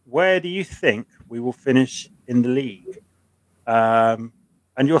where do you think we will finish in the league?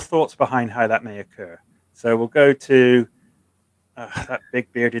 And your thoughts behind how that may occur. So we'll go to that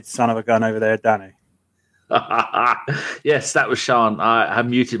big bearded son of a gun over there, Danny. Yes, that was Sean. I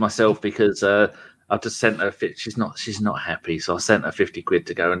muted myself because I've just sent her. She's not happy, so I sent her 50 quid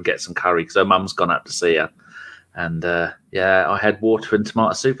to go and get some curry because her mum's gone up to see her. And I had water and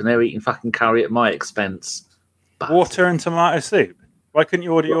tomato soup, and they're eating fucking curry at my expense. But water and tomato soup? Why couldn't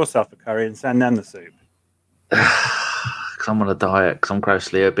you order yourself a curry and send them the soup? Because I'm on a diet, because I'm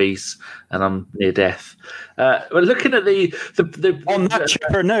grossly obese and I'm near death. We're looking at the on that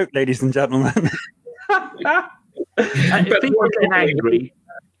chipper note, ladies and gentlemen. If people are getting angry,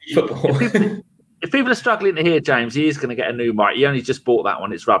 if people are struggling to hear James, he is going to get a new mic. He only just bought that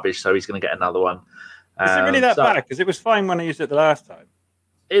one; it's rubbish, so he's going to get another one. Is it really that bad? Because it was fine when I used it the last time.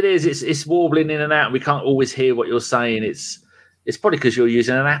 It is. It's warbling in and out. We can't always hear what you're saying. It's probably because you're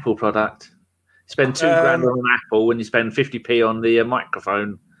using an Apple product. Spend $2,000 on an Apple when you spend 50p on the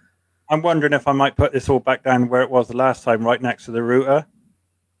microphone. I'm wondering if I might put this all back down where it was the last time, right next to the router,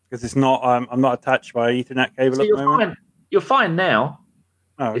 because it's not. I'm not attached by an Ethernet cable at the moment. You're fine now.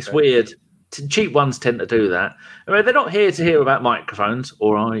 Oh, okay. It's weird. Cheap ones tend to do that. I mean, they're not here to hear about microphones,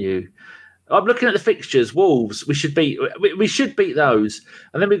 or are you? I'm looking at the fixtures. Wolves, we should beat those,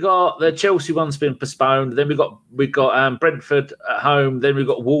 and then we got the Chelsea one's been postponed. Then we got Brentford at home. Then we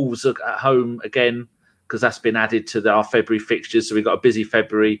got Wolves at home again because that's been added to our February fixtures. So we got a busy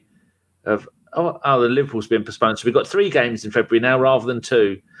February of the Liverpool's been postponed. So we've got 3 games in February now rather than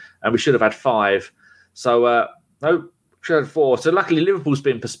 2, and we should have had 5. So no, should have had 4. So luckily Liverpool's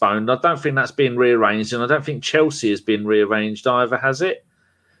been postponed. I don't think that's been rearranged, and I don't think Chelsea has been rearranged either, has it?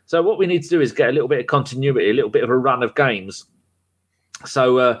 So what we need to do is get a little bit of continuity, a little bit of a run of games.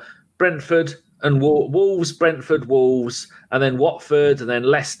 So Brentford and Wolves, Brentford, Wolves, and then Watford, and then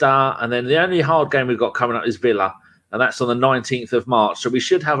Leicester, and then the only hard game we've got coming up is Villa, and that's on the 19th of March. So we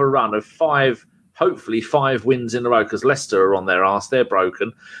should have a run of 5 hopefully 5 wins in a row, because Leicester are on their arse. They're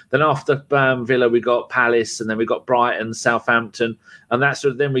broken. Then after Villa, we got Palace, and then we got Brighton, Southampton, and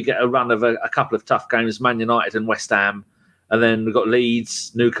then we get a run of a couple of tough games, Man United and West Ham. And then we've got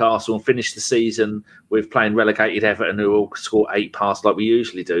Leeds, Newcastle, and finish the season with playing relegated Everton, who will score 8 past like we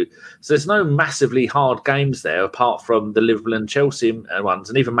usually do. So there's no massively hard games there, apart from the Liverpool and Chelsea ones.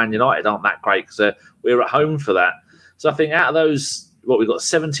 And even Man United aren't that great, because we're at home for that. So I think out of those, we've got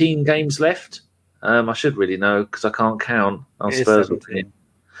 17 games left. I should really know, because I can't count. Our Spurs 17.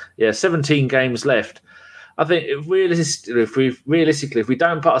 Yeah, 17 games left. I think if we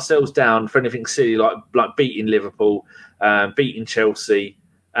don't put ourselves down for anything silly like beating Liverpool, beating Chelsea,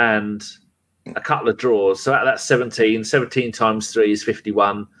 and a couple of draws, so that's 17. 17 times 3 is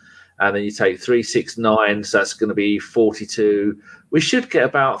 51, and then you take 3, 6, 9, so that's going to be 42. We should get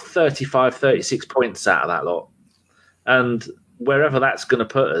about 35, 36 points out of that lot, and wherever that's going to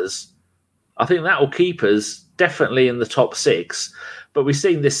put us, I think that will keep us definitely in the top 6. But we've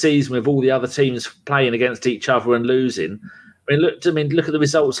seen this season with all the other teams playing against each other and losing. Look at the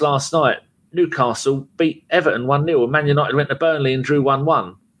results last night. Newcastle beat Everton 1-0, and Man United went to Burnley and drew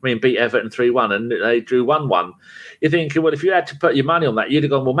 1-1. Beat Everton 3-1, and they drew 1-1. You're thinking, well, if you had to put your money on that, you'd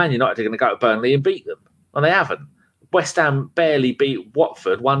have gone, well, Man United are going to go to Burnley and beat them. Well, they haven't. West Ham barely beat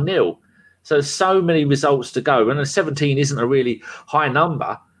Watford 1-0. So many results to go. And 17 isn't a really high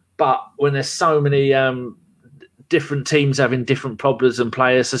number, but when there's so many different teams having different problems and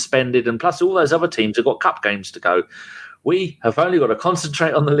players suspended, and plus all those other teams have got cup games to go, we have only got to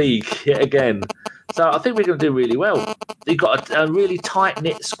concentrate on the league yet again. So I think we're going to do really well. You've got a really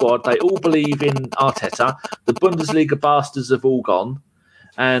tight-knit squad. They all believe in Arteta. The Bundesliga bastards have all gone,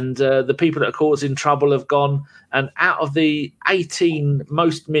 and the people that are causing trouble have gone. And out of the 18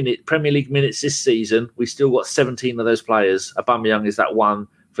 most Premier League minutes this season, we still got 17 of those players. Aubameyang is that one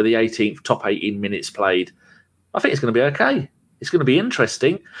for the 18th top 18 minutes played. I think it's going to be okay. It's going to be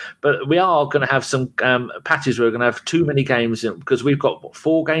interesting, but we are going to have some patches where we're going to have too many games because we've got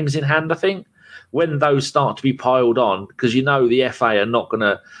 4 games in hand, I think. When those start to be piled on, because the FA are not going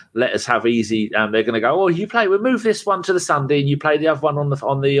to let us have easy. They're going to go, we'll move this one to the Sunday, and you play the other one on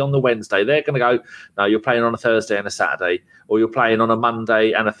the Wednesday. They're going to go, no, you're playing on a Thursday and a Saturday, or you're playing on a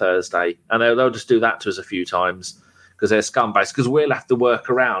Monday and a Thursday, and they'll just do that to us a few times. Because they're scumbags, because we'll have to work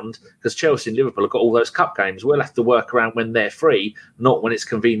around, because Chelsea and Liverpool have got all those cup games. We'll have to work around when they're free, not when it's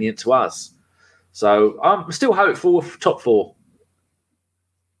convenient to us. So I'm still hopeful of top 4.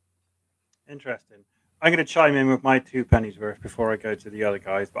 Interesting. I'm going to chime in with my 2 pennies worth before I go to the other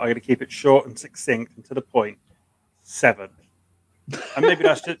guys, but I'm going to keep it short and succinct and to the point. 7th. And maybe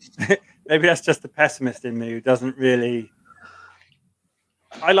that's just the pessimist in me who doesn't really...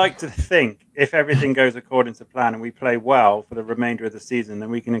 I like to think if everything goes according to plan and we play well for the remainder of the season, then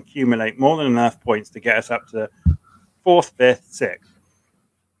we can accumulate more than enough points to get us up to 4th, 5th,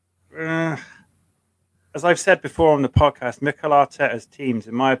 6th. As I've said before on the podcast, Mikel Arteta's teams,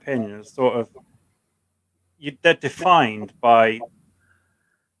 in my opinion, are sort of they're defined by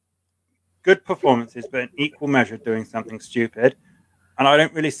good performances, but in equal measure doing something stupid. And I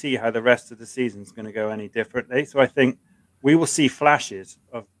don't really see how the rest of the season is going to go any differently. So I think we will see flashes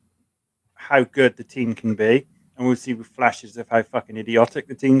of how good the team can be, and we'll see flashes of how fucking idiotic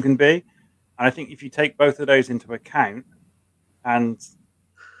the team can be. And I think if you take both of those into account, and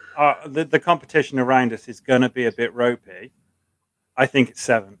the competition around us is going to be a bit ropey, I think it's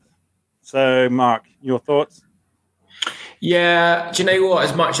 7th. So, Mark, your thoughts? Yeah, do you know what?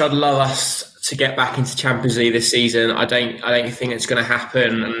 As much as I'd love us to get back into Champions League this season, I don't think it's going to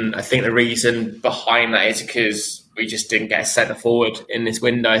happen. And I think the reason behind that is because we just didn't get a centre forward in this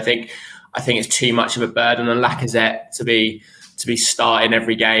window. I think it's too much of a burden on Lacazette to be starting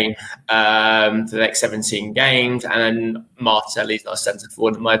every game for the next 17 games, and then Martinelli's not a centre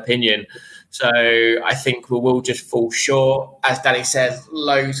forward in my opinion. So I think we will just fall short. As Danny said,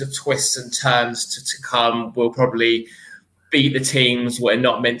 loads of twists and turns to come. We'll probably beat the teams we're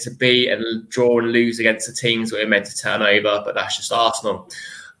not meant to beat and draw and lose against the teams we're meant to turn over, but that's just Arsenal.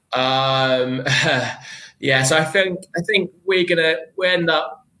 Yeah, so I think we'll end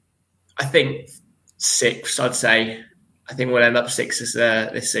up, I think 6th, I'd say. I think we'll end up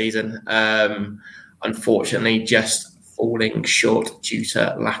 6th this season. Unfortunately, just falling short due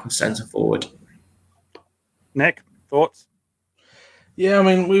to lack of centre forward. Nick, thoughts? Yeah, I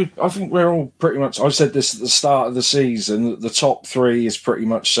mean, I think we're all pretty much... I said this at the start of the season, that the top 3 is pretty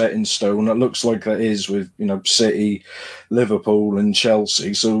much set in stone. It looks like that is with, City, Liverpool and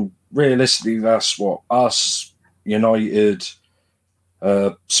Chelsea. So realistically, that's what us, United,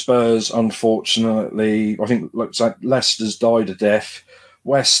 Spurs, unfortunately, I think looks like Leicester's died a death.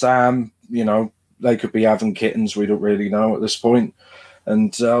 West Ham, they could be having kittens. We don't really know at this point.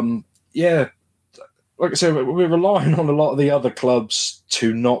 And yeah, like I said, we're relying on a lot of the other clubs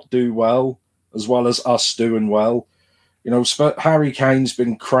to not do well as us doing well. You know, Harry Kane's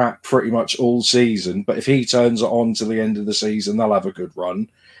been crap pretty much all season, but if he turns it on to the end of the season, they'll have a good run.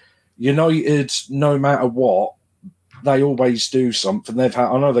 United, no matter what, they always do something. I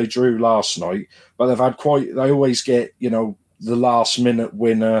know they drew last night, but they always get, you know, the last minute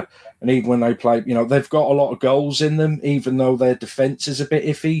winner. And even when they play, you know, they've got a lot of goals in them, even though their defence is a bit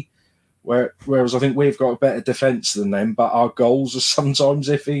iffy. Whereas I think we've got a better defence than them, but our goals are sometimes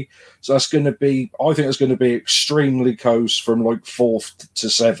iffy. So I think it's going to be extremely close from like 4th to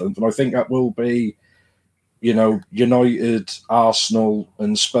 7th. And I think that will be, you know, United, Arsenal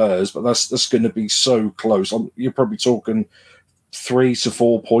and Spurs, but that's going to be so close. You're probably talking 3 to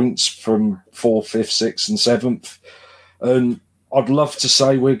 4 points from 4th, 5th, 6th and 7th. And I'd love to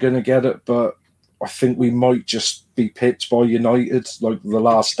say we're going to get it, but I think we might just be pipped by United like the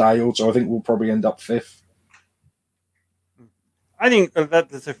last day or so. I think we'll probably end up 5th. I think that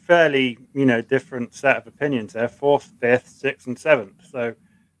there's a fairly, you know, different set of opinions there. 4th, 5th, 6th and 7th. So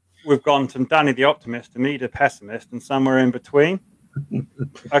we've gone from Danny the optimist to me the pessimist and somewhere in between.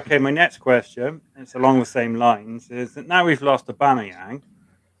 Okay, my next question, it's along the same lines, is that now we've lost Aubameyang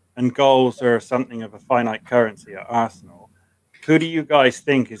and goals are something of a finite currency at Arsenal. Who do you guys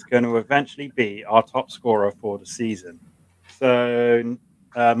think is going to eventually be our top scorer for the season? So,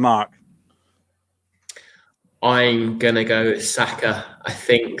 Mark. I'm gonna go with Saka. I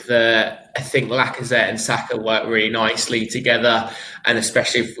think Lacazette and Saka work really nicely together, and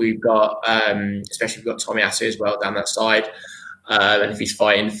especially if we've got Tomiyasu as well down that side, and if he's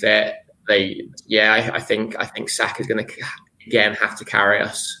fighting fit, I think Saka's going to again have to carry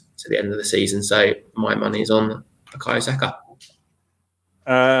us to the end of the season. So my money's on Bukayo Saka.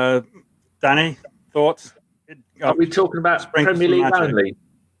 Danny, thoughts? Are we talking about Premier League only?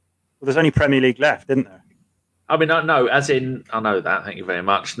 Well, there's only Premier League left, isn't there? I mean, no, as in, I know that. Thank you very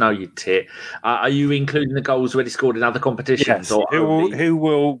much. No, you tit. Are you including the goals already scored in other competitions? Yes. Or who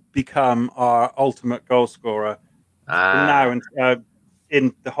will become our ultimate goal scorer from now and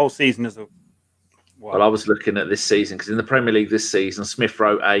in the whole season as a? Well, I was looking at this season because in the Premier League this season, Smith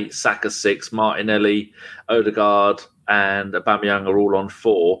Rowe 8, Saka 6, Martinelli, Odegaard, and Aubameyang are all on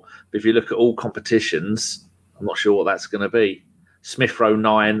 4. But if you look at all competitions, I'm not sure what that's going to be. Smith Rowe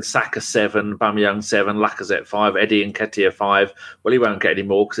 9, Saka 7, Aubameyang 7, Lacazette 5, Eddie Nketiah 5. Well, he won't get any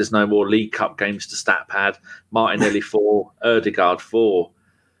more because there's no more League Cup games to stat pad. Martinelli 4, Odegaard 4.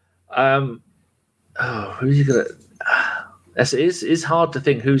 Who's he going to? It's hard to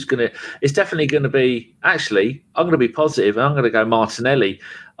think who's going to. It's definitely going to be. Actually, I'm going to be positive. I'm going to go Martinelli.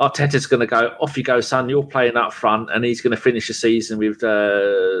 Arteta's going to go, off you go, son. You're playing up front, and he's going to finish the season with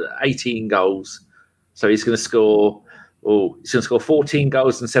 18 goals. So he's going to score. He's going to score 14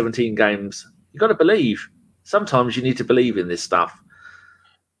 goals in 17 games. You've got to believe. Sometimes you need to believe in this stuff.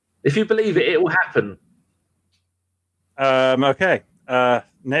 If you believe it, it will happen. Okay.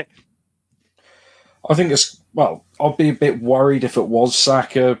 Nick? I think I'd be a bit worried if it was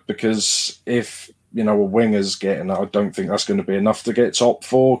Saka because if, you know, a winger's getting it, I don't think that's going to be enough to get top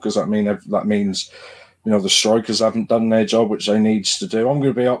 4 because that means, you know, the strikers haven't done their job, which they needs to do. I'm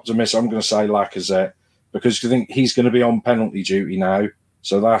going to be optimistic. I'm going to say Lacazette because I think he's going to be on penalty duty now.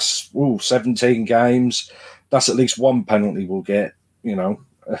 So that's 17 games. That's at least one penalty we'll get, you know.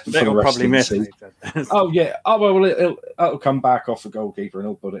 They'll probably miss it. Oh, yeah. Oh, well, it'll come back off the goalkeeper and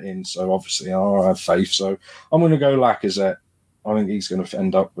he'll put it in. So, obviously, I have faith. So, I'm going to go Lacazette. I think he's going to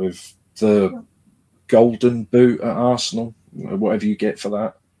end up with the golden boot at Arsenal, whatever you get for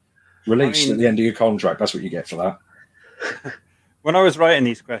that. Released at the end of your contract. That's what you get for that. When I was writing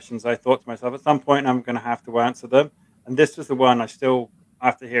these questions, I thought to myself, at some point, I'm going to have to answer them. And this was the one I still,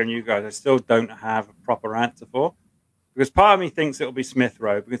 after hearing you guys, I still don't have a proper answer for. Because part of me thinks it'll be Smith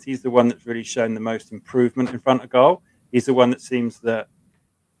Rowe because he's the one that's really shown the most improvement in front of goal. He's the one that seems that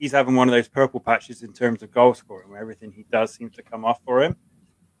he's having one of those purple patches in terms of goal scoring where everything he does seems to come off for him.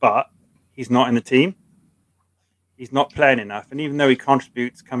 But he's not in the team. He's not playing enough. And even though he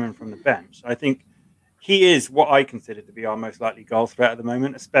contributes coming from the bench, I think he is what I consider to be our most likely goal threat at the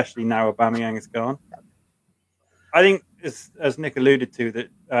moment, especially now Aubameyang is gone. I think, as Nick alluded to, that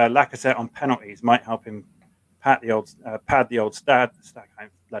Lacazette on penalties might help him pad the old stats. I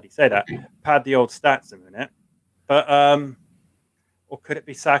can't bloody say that. Pad the old stats a minute. But or could it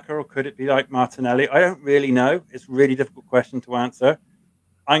be Saka or could it be like Martinelli? I don't really know. It's a really difficult question to answer.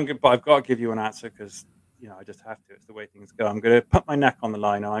 But I've got to give you an answer because I just have to. It's the way things go. I'm going to put my neck on the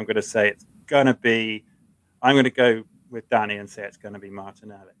line and I'm going to say it's going to be. I'm going to go with Danny and say it's going to be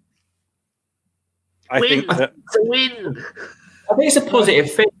Martinelli. I think that It's a win. I think it's a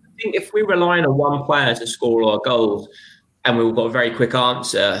positive thing. I think if we rely on one player to score all our goals and we've got a very quick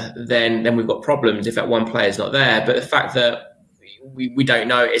answer, then we've got problems if that one player is not there. But the fact that we don't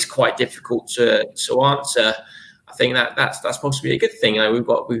know, it's quite difficult to answer. I think that's possibly a good thing. You know,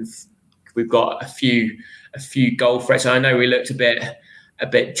 we've got a few goal threats. I know we looked a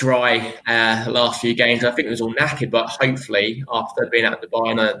bit dry the last few games. I think it was all knackered, but hopefully after being out of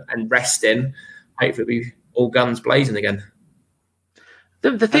Dubai and resting, hopefully we all guns blazing again.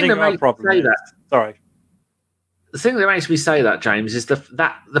 The thing that makes me say that. Sorry. The thing that makes me say that, James, is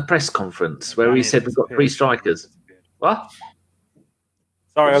the press conference where we said we've got 3 strikers. What?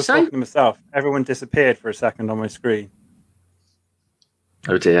 Sorry, I was talking to myself. Everyone disappeared for a second on my screen.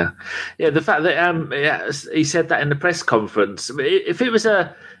 Oh dear. Yeah, the fact that he said that in the press conference. If it was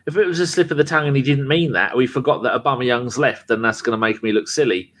a slip of the tongue and he didn't mean that, we forgot that Aubameyang's left, and that's going to make me look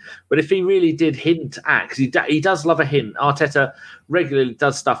silly. But if he really did hint at, because he does love a hint. Arteta regularly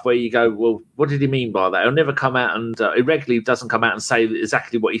does stuff where you go, well, what did he mean by that? He'll never come out and he regularly doesn't come out and say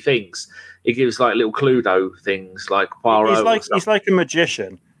exactly what he thinks. He gives like little Cluedo things, like Poirot. He's like a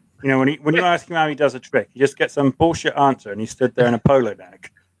magician. You know, when you ask him how he does a trick, you just get some bullshit answer, and he stood there in a polo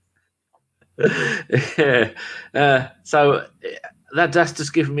neck. Yeah. So that's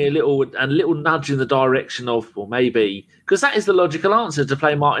just given me a little nudge in the direction of, well, maybe, because that is the logical answer, to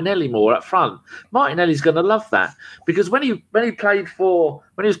play Martinelli more up front. Martinelli's going to love that, because when he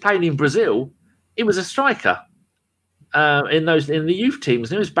was playing in Brazil, he was a striker. In the youth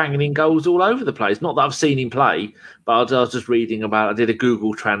teams, and he was banging in goals all over the place. Not that I've seen him play, but I was just reading about. I did a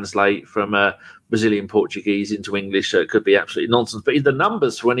Google translate from Brazilian Portuguese into English, so it could be absolutely nonsense. But the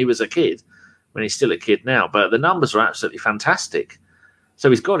numbers when he was a kid, when he's still a kid now, but the numbers are absolutely fantastic. So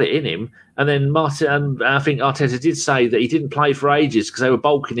he's got it in him. And then I think Arteta did say that he didn't play for ages because they were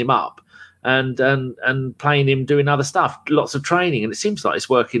bulking him up and playing him doing other stuff, lots of training, and it seems like it's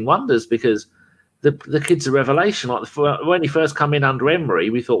working wonders because. The kid's a revelation. Like when he first come in under Emery,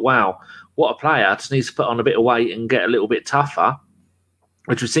 we thought, wow, what a player. Just needs to put on a bit of weight and get a little bit tougher,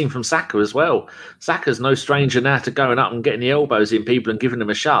 which we've seen from Saka as well. Saka's no stranger now to going up and getting the elbows in people and giving them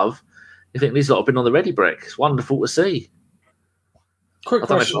a shove. You think these lot have been on the ready brick. It's wonderful to see. Quick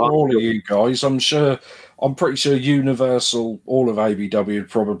question for all of you guys. I'm pretty sure Universal, all of ABW would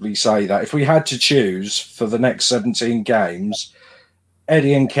probably say that if we had to choose for the next 17 games,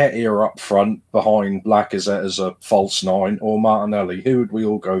 Eddie Nketiah are up front behind Lacazette as a false 9, or Martinelli. Who would we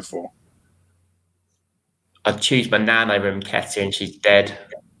all go for? I'd choose my nan over Nketiah, and she's dead.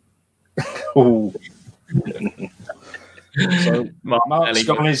 Oh. So Mark's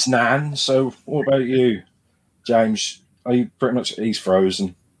got his nan. So what about you, James? Are you pretty much? He's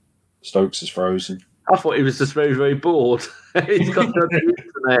frozen. Stokes is frozen. I thought he was just very, very bored. He's got the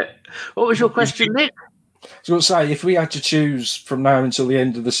internet. What was your question, Nick? So I'll say, if we had to choose from now until the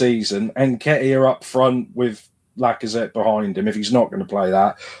end of the season, Nketiah up front with Lacazette behind him, if he's not going to play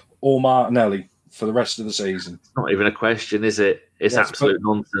that, or Martinelli for the rest of the season. It's not even a question, is it? It's absolute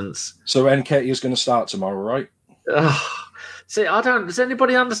nonsense. So Nketiah's going to start tomorrow, right? See, does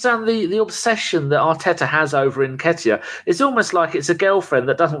anybody understand the obsession that Arteta has over Nketiah? It's almost like it's a girlfriend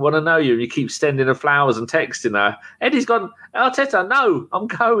that doesn't want to know you and you keep sending her flowers and texting her. Eddie's gone, Arteta, no, I'm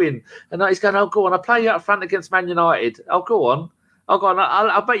going. And he's going, oh, go on, I'll play you up front against Man United. Oh, go on.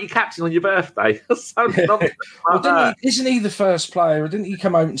 I'll bet you captain on your birthday. Isn't he the first player? Didn't he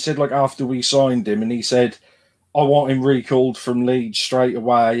come out and said, like, after we signed him, and he said, I want him recalled from Leeds straight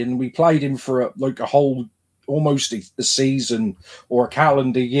away. And we played him for a whole almost a season or a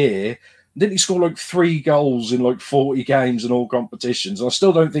calendar year. Didn't he score like 3 goals in like 40 games in all competitions? I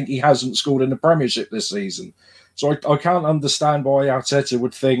still don't think he hasn't scored in the Premiership this season. So I can't understand why Arteta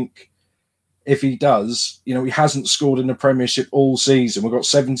would think if he does, he hasn't scored in the Premiership all season. We've got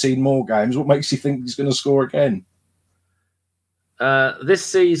 17 more games. What makes you think he's going to score again? This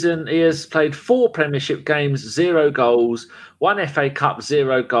season, he has played 4 Premiership games, 0 goals, 1 FA Cup,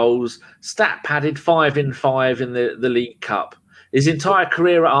 0 goals, stat padded 5 in 5 in the League Cup. His entire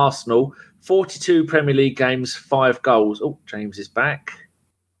career at Arsenal, 42 Premier League games, 5 goals. Oh, James is back.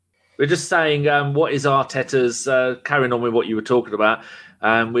 We're just saying, what is Arteta's, carrying on with what you were talking about,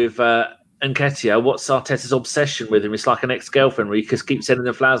 with Nketiah, what's Arteta's obsession with him? It's like an ex-girlfriend where he just keeps sending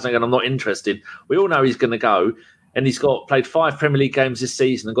the flowers and going, I'm not interested. We all know he's going to go. And he's played 5 Premier League games this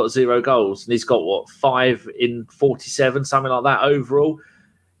season and got 0 goals. And he's got, 5 in 47, something like that overall.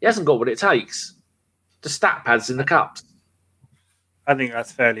 He hasn't got what it takes. Just stat pads in the cups. I think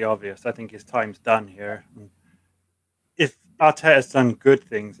that's fairly obvious. I think his time's done here. If Arteta's done good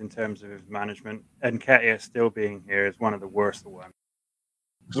things in terms of his management, Nketiah still being here is one of the worst ones.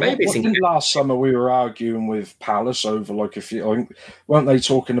 Maybe I think last summer we were arguing with Palace over like a few. I think, weren't they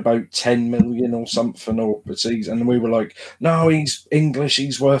talking about 10 million or something or per season? And we were like, no, he's English.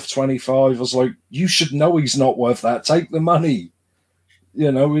 He's worth 25. I was like, you should know he's not worth that. Take the money.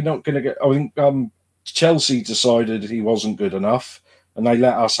 You know, we're not going to get. I think Chelsea decided he wasn't good enough, and they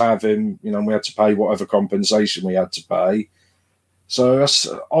let us have him. You know, and we had to pay whatever compensation we had to pay. So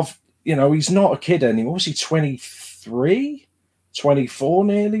he's not a kid anymore. Was he 23? 24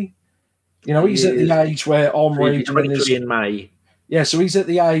 nearly. You know, he's at the age where Henry 23 in May. Yeah, so he's at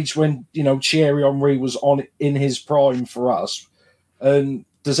the age when, you know, Thierry Henry was in his prime for us. And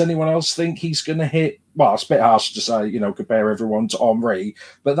does anyone else think he's going to hit? Well, it's a bit harsh to say, you know, compare everyone to Henry,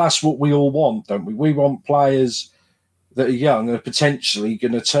 but that's what we all want, don't we? We want players that are young and are potentially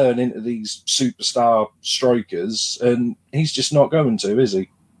going to turn into these superstar strikers, and he's just not going to, is he?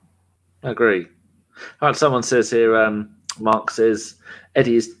 I agree. Right, someone says here, Mark says,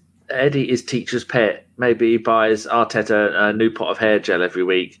 Eddie is teacher's pet. Maybe he buys Arteta a new pot of hair gel every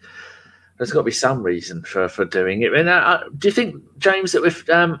week. There's got to be some reason for doing it. And do you think, James, that if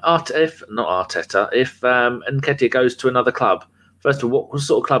Nketiah goes to another club, first of all, what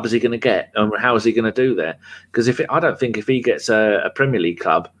sort of club is he going to get, and how is he going to do there? Because I don't think if he gets a Premier League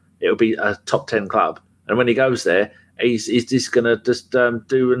club, it'll be a top 10 club. And when he goes there, he's just going to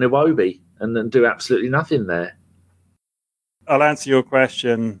do an Iwobi and then do absolutely nothing there. I'll answer your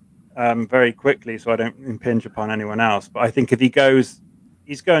question very quickly so I don't impinge upon anyone else. But I think if he goes,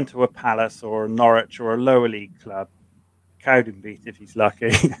 he's going to a Palace or a Norwich or a lower league club. Cowdenbeath if he's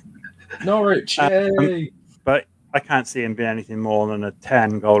lucky. Norwich, yay! But I can't see him being anything more than a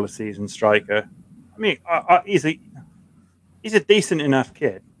 10-goal-a-season striker. I mean, he's a decent enough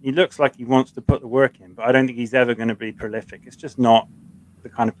kid. He looks like he wants to put the work in, but I don't think he's ever going to be prolific. It's just not the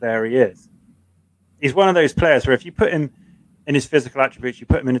kind of player he is. He's one of those players where if you put him in his physical attributes, you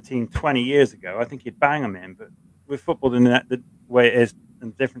put him in a team 20 years ago, I think you'd bang him in. But with football the way it is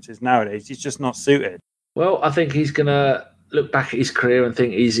and the differences nowadays, he's just not suited. Well, I think he's going to look back at his career and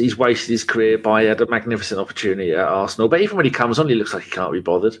think he's wasted his career by a magnificent opportunity at Arsenal. But even when he comes on, he looks like he can't be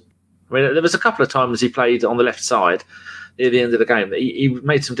bothered. I mean, there was a couple of times he played on the left side near the end of the game that he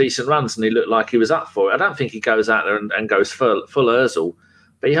made some decent runs and he looked like he was up for it. I don't think he goes out there and goes full Ozil,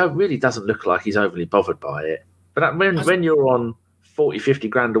 but he really doesn't look like he's overly bothered by it. But when you're on 40, 50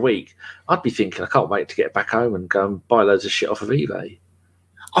 grand a week, I'd be thinking, I can't wait to get back home and go and buy loads of shit off of eBay.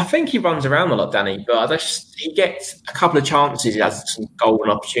 I think he runs around a lot, Danny, but he gets a couple of chances. He has some golden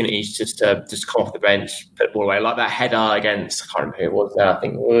opportunities just to come off the bench, put the ball away, like that header against, I can't remember who it was there, I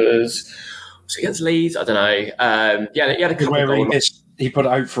think it was against Leeds, I don't know. He had a couple of goals. He put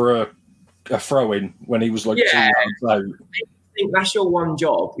it out for a throw-in when he was like 2 yards out. I think that's your one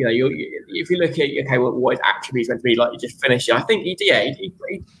job. You know, if you look at what his attributes meant to be, like you just finish it. I think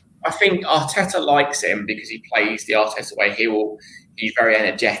I think Arteta likes him because he plays the Arteta way. He's very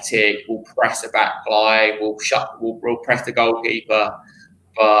energetic. Will press a back line. Will press the goalkeeper.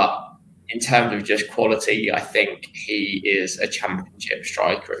 But in terms of just quality, I think he is a championship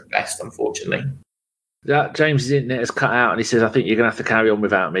striker at best, unfortunately. James's internet has cut out and he says, I think you're going to have to carry on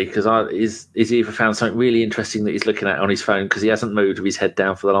without me because he's either found something really interesting that he's looking at on his phone because he hasn't moved with his head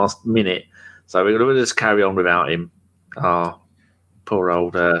down for the last minute. So we're going to just carry on without him. Poor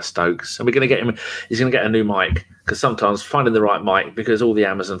old Stokes. And we're going to get him, he's going to get a new mic because sometimes finding the right mic, because all the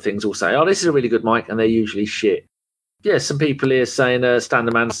Amazon things will say, this is a really good mic, and they're usually shit. Yeah, some people here saying,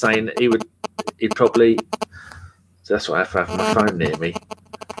 Standerman's saying he'd probably, so that's why I have to have my phone near me.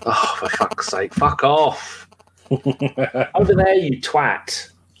 Oh, for fuck's sake, fuck off. Over there, you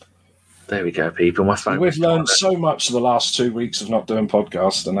twat. There we go, people. My phone. We've learned so much the last 2 weeks of not doing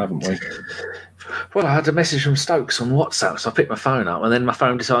podcasting, haven't we? Well, I had a message from Stokes on WhatsApp, so I picked my phone up, and then my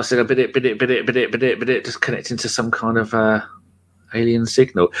phone decided to go bit, just connecting to some kind of alien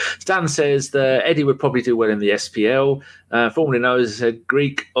signal. Stan says that Eddie would probably do well in the SPL. Formerly knows said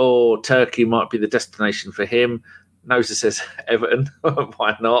Greek or Turkey might be the destination for him. Nosa says Everton.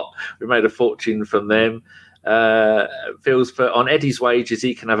 Why not? We made a fortune from them. Feels put on Eddie's wages,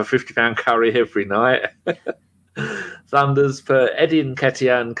 he can have a £50 curry every night. Thunders for Eddie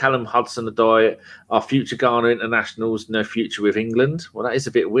Nketiah and Callum Hudson-Odoi are future Ghana internationals, no future with England. Well, that is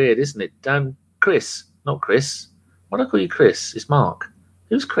a bit weird, isn't it? Chris, not Chris. Why do I call you Chris? It's Mark.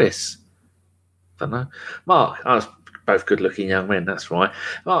 Who's Chris? Don't know. Mark. Both good-looking young men. That's right.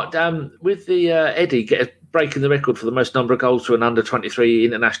 Mark. With the Eddie breaking the record for the most number of goals to an under-23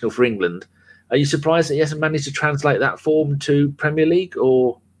 international for England, are you surprised that he hasn't managed to translate that form to Premier League,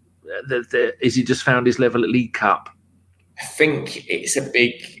 or is he just found his level at League Cup? I think it's a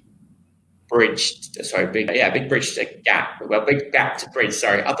big big bridge to gap. Well, big gap to bridge.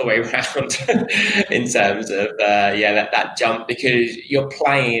 Sorry, other way around in terms of that jump, because you're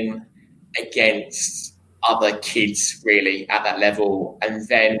playing against other kids really at that level, and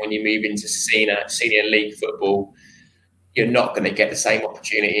then when you move into senior league football, you're not going to get the same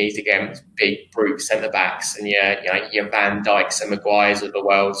opportunities against big brute centre backs and your Van Dijks and Maguires of the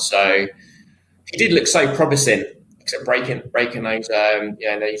world. So he did look so promising, except breaking those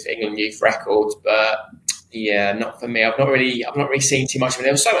those England youth records, but yeah, not for me. I've not really seen too much of it.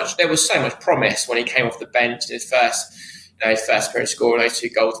 There was so much promise when he came off the bench in his first appearance, scoring those 2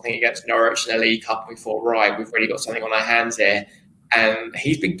 goals, I think, against Norwich in the League Cup. We thought, right, we've really got something on our hands here. And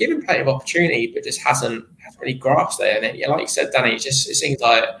he's been given plenty of opportunity, but just hasn't really grasped it. And like you said, Danny, it seems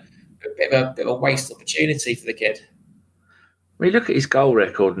like a bit of a waste opportunity for the kid. When you look at his goal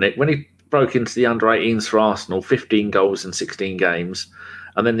record, Nick, when he broke into the under-18s for Arsenal, 15 goals in 16 games,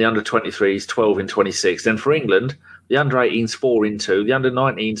 and then the under-23s, 12 in 26. Then for England, the under-18s, 4 in 2, the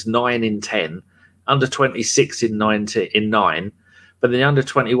under-19s, 9 in 10, under-26 in 9, but the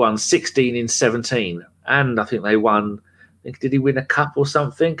under-21, 16 in 17. And I think they won, did he win a cup or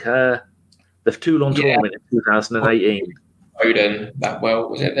something? The Toulon tournament in 2018. Odin,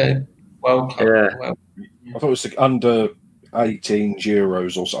 was it the World Cup? Yeah. I thought it was the under-18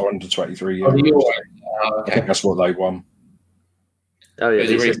 Euros or so, under-23 Euros. Okay. I think that's what they won. Oh, yeah,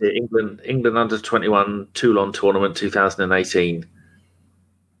 this is the England under-21 Toulon tournament 2018.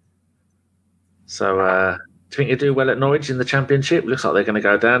 So, do you think you do well at Norwich in the Championship? Looks like they're going to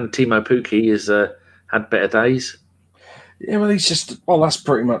go down. Timo Pukki has had better days. Yeah, well, that's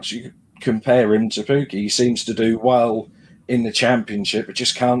pretty much, you compare him to Pukki. He seems to do well in the Championship, but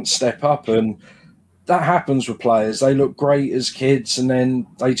just can't step up. And that happens with players. They look great as kids, and then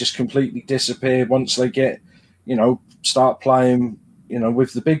they just completely disappear once they get, start playing,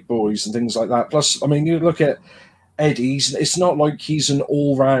 with the big boys and things like that. Plus, I mean, you look at Eddie, it's not like he's an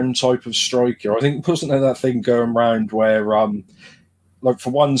all-round type of striker. I think, wasn't there that thing going round where, like for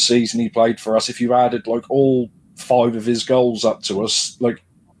one season he played for us, if you added like all 5 of his goals up to us, like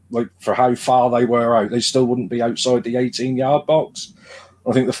for how far they were out, they still wouldn't be outside the 18-yard box.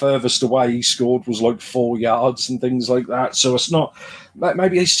 I think the furthest away he scored was like 4 yards and things like that. So it's not,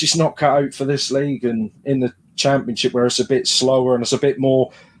 maybe it's just not cut out for this league and in the Championship where it's a bit slower and it's a bit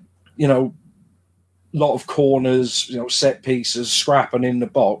more, lot of corners, set pieces, scrapping in the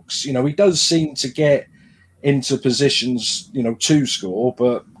box. He does seem to get into positions, to score,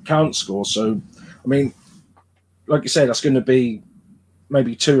 but can't score. So, I mean, like you said, that's going to be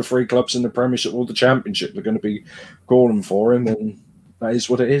maybe 2 or 3 clubs in the Premiership or the Championship are going to be calling for him, and that is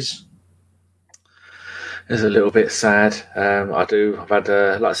what it is. It's a little bit sad. I've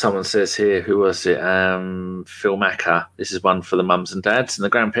had, like someone says here, who was it? Phil Macker. This is one for the mums and dads and the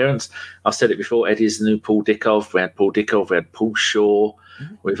grandparents. I've said it before, Eddie's the new Paul Dickov. We had Paul Dickov, we had Paul Shaw.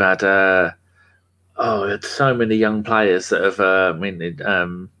 Mm-hmm. We've had, we had so many young players that have,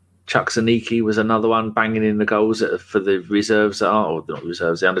 Chuck Zaniki was another one banging in the goals for the reserves that are, or not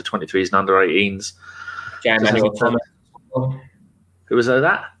reserves, the under 23s and under 18s. J. Emmanuel Thomas. Who was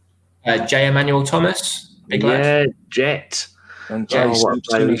that? J. Emmanuel Thomas. Big lad. Jet. And what a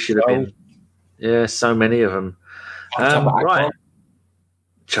player he should have been. Yeah, so many of them. Right.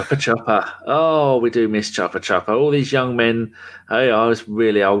 Chopper. Oh, we do miss Chopper. All these young men. Hey, I was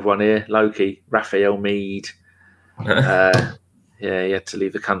really old one here. Loki, Raphael Mead. He had to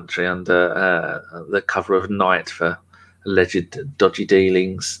leave the country under the cover of night for alleged dodgy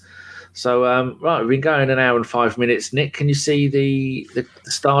dealings. So, right, we've been going an hour and 5 minutes. Nick, can you see the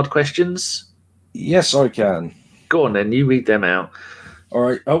starred questions? Yes, I can. Go on then, you read them out. All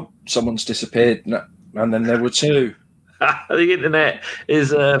right. Oh, someone's disappeared. And then there were 2. The internet is,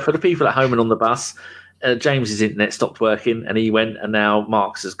 for the people at home and on the bus, James's internet stopped working and he went, and now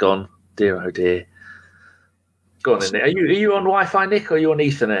Mark's has gone. Dear, oh dear. Go on then, Nick. Are you on Wi-Fi, Nick, or are you on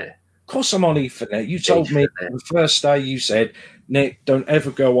Ethernet? Of course I'm on Ethernet. You told me the first day, you said, Nick, don't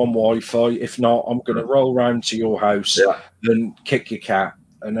ever go on Wi-Fi. If not, I'm going to roll round to your house and kick your cat.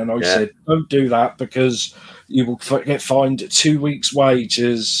 And then I said, don't do that because you will get fined 2 weeks'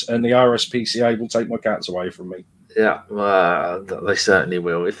 wages and the RSPCA will take my cats away from me. Yeah, they certainly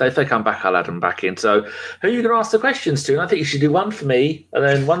will. If they come back, I'll add them back in. So who are you going to ask the questions to? And I think you should do one for me and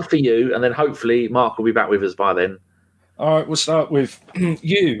then one for you. And then hopefully Mark will be back with us by then. All right, we'll start with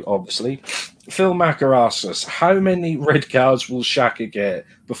you, obviously. Phil Macker asks us, how many red cards will Xhaka get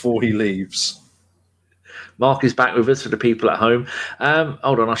before he leaves? Mark is back with us for the people at home.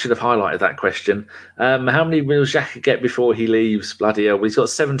 Hold on, I should have highlighted that question. How many will Xhaka get before he leaves? Bloody hell. Well, he's got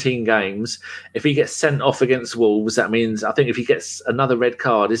 17 games. If he gets sent off against Wolves, that means, I think if he gets another red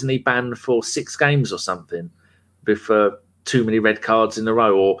card, isn't he banned for 6 games or something? For too many red cards in a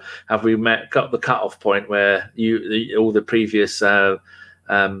row? Or have we got the cut-off point where all the previous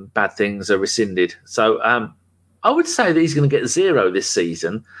bad things are rescinded? So I would say that he's going to get 0 this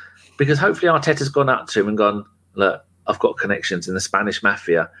season, because hopefully Arteta's gone up to him and gone, look, I've got connections in the Spanish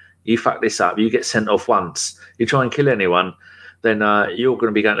mafia. You fuck this up, you get sent off once, you try and kill anyone, then you're going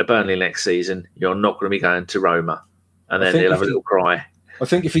to be going to Burnley next season. You're not going to be going to Roma. And then he'll have a little cry. I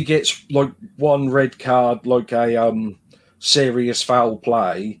think if he gets like 1 red card, like a serious foul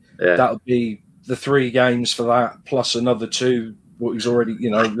play, that'll be the 3 games for that, plus another 2, what he's already,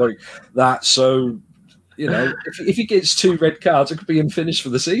 like that. So, if he gets 2 red cards, it could be him finished for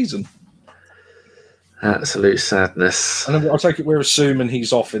the season. Absolute sadness. And I take it we're assuming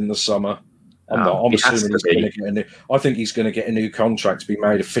he's off in the summer. I'm assuming he's going to get a new. I think he's going to get a new contract to be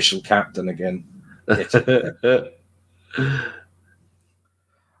made official captain again.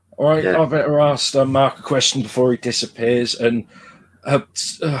 All right, I better ask Mark a question before he disappears. And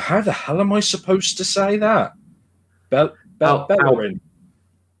how the hell am I supposed to say that? Bellerin.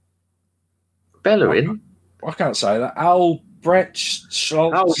 Bellerin? I can't say that. Albrecht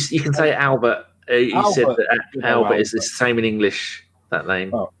Schultz. Oh, you can say Albert. He said that Albert is the same in English, that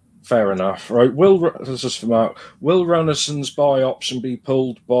name. Oh, fair enough. Right. This is for Mark. Will Runnelson's buy option be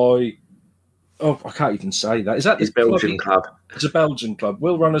pulled by... Oh, I can't even say that. Is that his Belgian club? It's a Belgian club.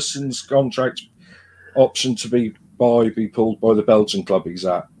 Will Runnelson's contract option to be pulled by the Belgian club he's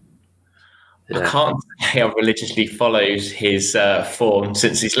at? Yeah. I can't say I've religiously followed his form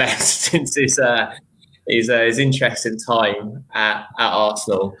since he's left, since his interest in time at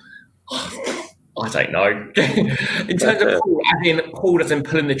Arsenal. I don't know. In terms of Paul, as in Paul as in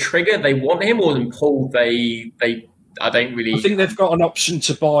pulling the trigger, they want him, or in Paul they I don't really. I think they've got an option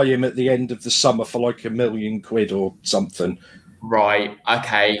to buy him at the end of the summer for like £1 million or something. Right.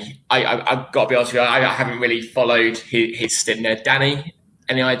 Okay. I've got to be honest with you. I haven't really followed his stint there. Danny,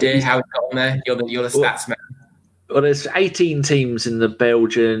 any idea how he got on there? You're the stats man. Well, there's 18 teams in the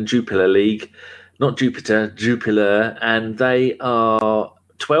Belgian Jupiler League, not Jupiter, Jupiler, and they are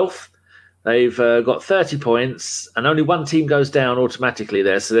 12th. They've got 30 points, and only one team goes down automatically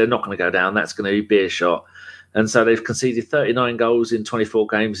there, so they're not going to go down. That's going to be Beerschot. And so they've conceded 39 goals in 24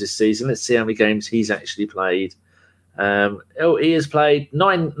 games this season. Let's see how many games he's actually played. He has played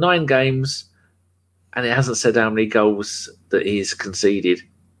nine games, and it hasn't said how many goals that he's conceded.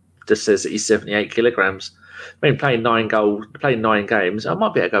 It just says that he's 78 kilograms. I mean, playing 9 games, I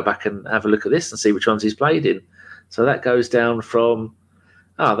might be able to go back and have a look at this and see which ones he's played in. So that goes down from...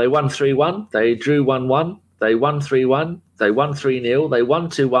 they won 3-1, they drew 1-1, they won 3-1, they won 3-0, they won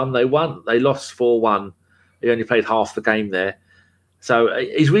 2-1, they lost 4-1. He only played half the game there. So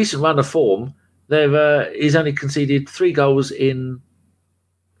his recent run of form, he's only conceded 4 goals in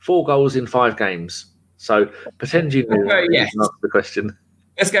 5 games. So pretend you knew the question.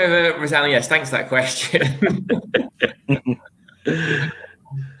 Let's go over Rosanna. Yes, thanks for that question.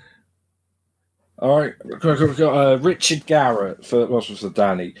 All right, we've got Richard Garrett for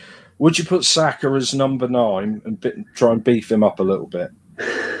Danny. Would you put Saka as number 9 and try and beef him up a little bit?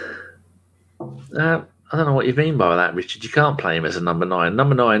 I don't know what you mean by that, Richard. You can't play him as a number 9.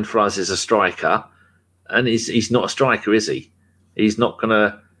 Number 9 for us is a striker, and he's not a striker, is he? He's not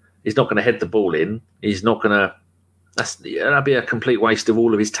gonna head the ball in. He's not gonna. That'd be a complete waste of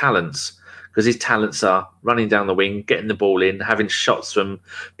all of his talents, because his talents are running down the wing, getting the ball in, having shots from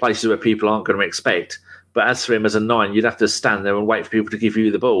places where people aren't going to expect. But as for him as a 9, you'd have to stand there and wait for people to give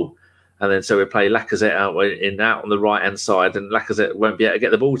you the ball. And then so we play Lacazette out on the right-hand side, and Lacazette won't be able to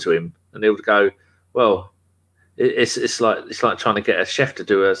get the ball to him. And he'll go, well, it's like trying to get a chef to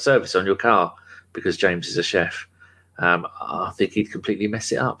do a service on your car because James is a chef. I think he'd completely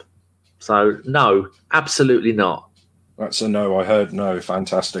mess it up. So, no, absolutely not. That's a no. I heard no.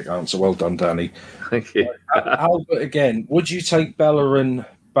 Fantastic answer. Well done, Danny. Thank you. Albert, again, would you take Bellerin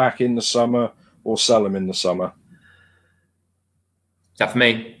back in the summer or sell him in the summer? Is that for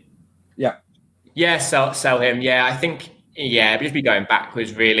me? Yeah. Yeah, sell him. Yeah, I think, just be going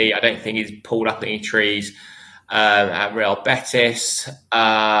backwards, really. I don't think he's pulled up any trees at Real Betis.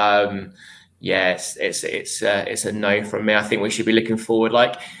 Yes, it's a no from me. I think we should be looking forward.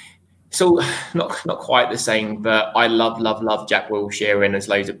 It's all not quite the same, but I love Jack Wilshere, and there's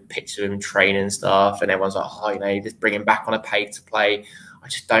loads of pictures of him training and stuff, and everyone's like, just bring him back on a pace to play. I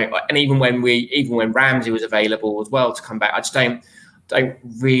just don't. And even when Ramsey was available as well to come back, I just don't don't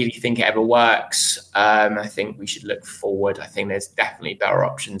really think it ever works. I think we should look forward. I think there's definitely better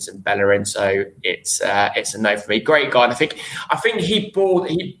options than Bellerin, so it's a no for me. Great guy, and I think he bore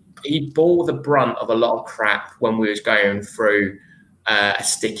the brunt of a lot of crap when we was going through a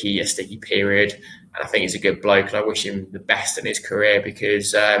sticky period. And I think he's a good bloke, and I wish him the best in his career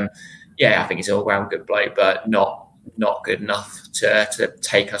because, I think he's an all-round good bloke, but not good enough to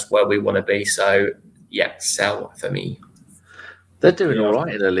take us where we want to be. So, sell for me. They're doing all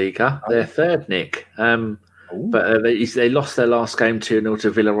right in La Liga. They're third, Nick. But they lost their last game 2-0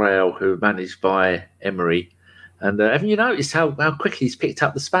 to Villarreal, who are managed by Emery. And haven't you noticed how quickly he's picked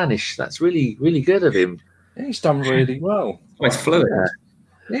up the Spanish? That's really, really good of him. Yeah, he's done really well. He's fluent.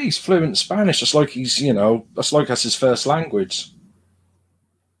 Yeah, he's fluent Spanish. It's like that's his first language.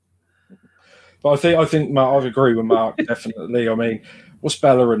 But I think Mark, I agree with Mark, definitely. I mean, what's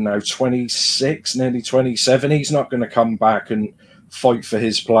Bellerin now? 26, nearly 27. He's not going to come back and fight for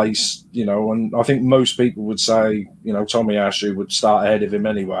his place, and I think most people would say, Tommy Ashley would start ahead of him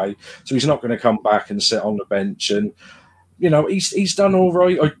anyway. So he's not going to come back and sit on the bench. And, he's done all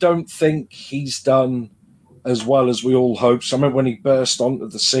right. I don't think he's done as well as we all hoped. So I remember when he burst onto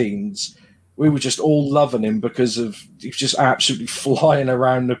the scenes, we were just all loving him because he was just absolutely flying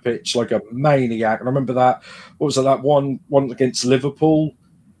around the pitch like a maniac. And I remember that one against Liverpool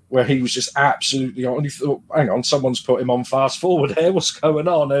where he was just absolutely on. You thought, hang on, someone's put him on fast forward here. What's going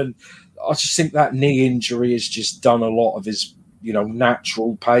on? And I just think that knee injury has just done a lot of his,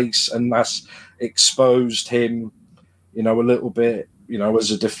 natural pace, and that's exposed him, a little bit,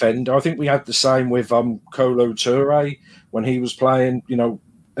 as a defender. I think we had the same with Kolo Touré when he was playing,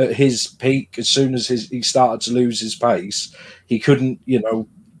 at his peak. As soon as he started to lose his pace, he couldn't,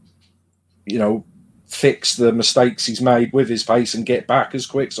 fix the mistakes he's made with his pace and get back as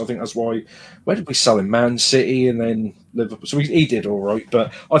quick. So I think that's why. Where did we sell him? Man City and then Liverpool. So he did all right,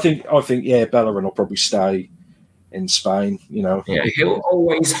 but I think Bellerin will probably stay in Spain. Yeah, he'll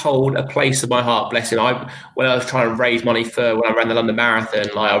always hold a place in my heart. Bless him. When I was trying to raise money for when I ran the London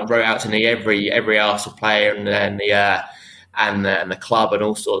Marathon, I wrote out to every Arsenal player and then the club and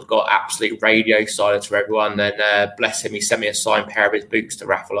all sorts. Got absolute radio silence for everyone. Then bless him, he sent me a signed pair of his boots to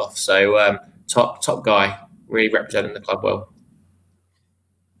raffle off. So top guy, really representing the club well.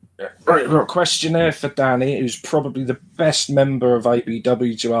 Yeah. Right, we've got a question here for Danny, who's probably the best member of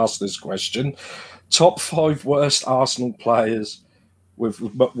ABW to ask this question. Top 5 worst Arsenal players with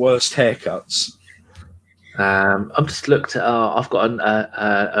worst haircuts. I've just looked at. I've got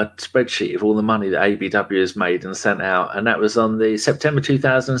a spreadsheet of all the money that ABW has made and sent out, and that was on the September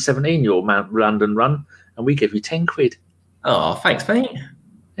 2017 your London run, and we give you £10. Oh, thanks, mate.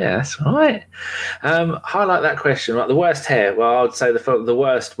 Yeah, that's right. Highlight that question. Right, the worst hair. Well, I would say the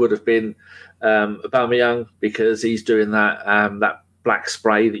worst would have been Aubameyang, because he's doing that black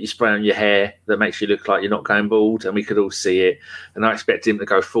spray that you spray on your hair that makes you look like you're not going bald, and we could all see it. And I expect him to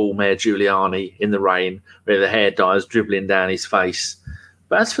go full Mayor Giuliani in the rain, where the hair dye is dribbling down his face.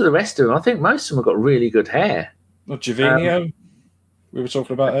 But as for the rest of them, I think most of them have got really good hair. Not Jovino, we were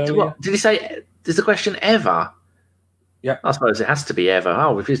talking about earlier. Did he say? Is the question ever? Yeah, I suppose it has to be ever.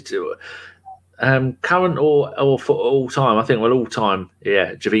 Oh, if it's current or for all time, I think all time.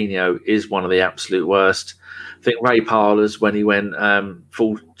 Yeah, Jovino is one of the absolute worst. I think Ray Parlour's when he went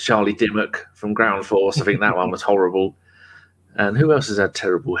full Charlie Dimmock from Ground Force. I think that one was horrible. And who else has had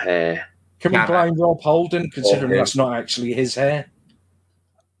terrible hair? Can we blame Rob Holden, considering that's not actually his hair?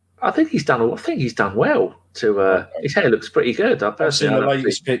 I think he's done well. His hair looks pretty good. I've seen the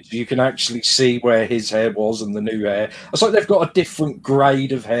latest picture. You can actually see where his hair was and the new hair. It's like they've got a different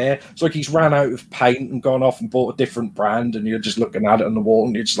grade of hair. It's like he's ran out of paint and gone off and bought a different brand, and you're just looking at it on the wall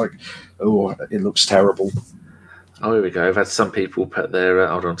and you're just like, oh, it looks terrible. Oh, here we go. I've had some people put their...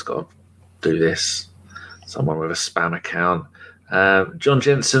 hold on, I've got to do this. Someone with a spam account. John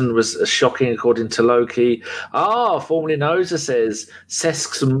Jensen was shocking, according to Loki. Formerly Noser says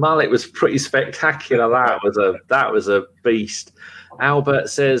Cesk's mullet was pretty spectacular. That was a beast. Albert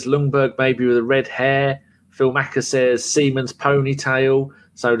says Lundberg maybe with a red hair. Phil Macker says Seaman's ponytail.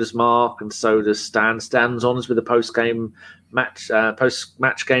 So does Mark, and so does Stan. Stan's on us with a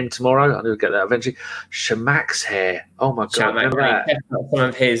post-match game tomorrow. I need to get that eventually. Shamak's hair. Oh my god! Some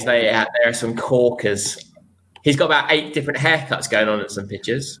of his, there are some corkers. He's got about 8 different haircuts going on in some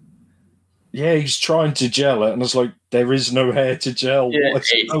pictures. Yeah, he's trying to gel it, and it's like, there is no hair to gel. Yeah,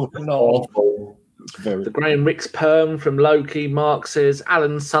 what's going on? The Graham Ricks perm from Loki. Mark says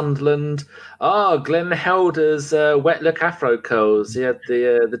Alan Sunderland. Glenn Helder's wet look afro curls. He had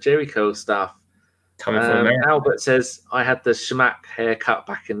the Jerry curl stuff. Coming from there. Albert says I had the Shamak haircut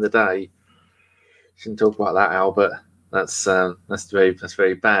back in the day. Shouldn't talk about that, Albert. That's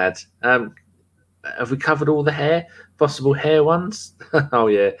very bad. Have we covered all the hair? Possible hair ones? Oh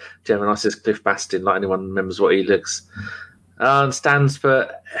yeah, Gemini says Cliff Bastin. Like anyone remembers what he looks. And stands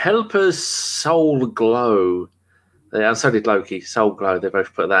for Helper's Soul Glow. Yeah, and so did Loki. Soul Glow. They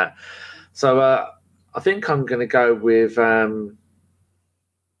both put that. So I think I'm going to go with. I'm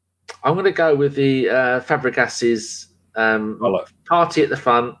going to go with the Fabregas's party at the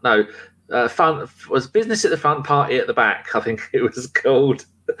front. No, fun was business at the front, party at the back. I think it was called.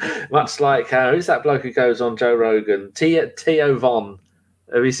 Much like who's that bloke who goes on Joe Rogan? Theo Von.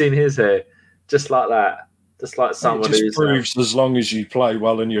 Have you seen his hair? Just like that. Just like someone who proves as long as you play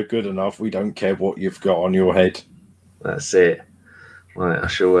well and you're good enough, we don't care what you've got on your head. That's it. Right, I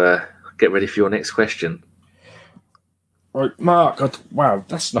shall get ready for your next question. Right, Mark. Wow,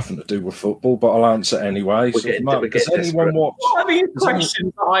 that's nothing to do with football, but I'll answer anyway. Mark, does anyone watch? What are these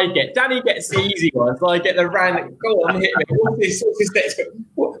questions that I get? Danny gets the easy ones. So I get the random. Go on, hit me.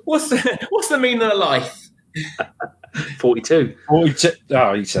 What's the meaning of life? 42. 42.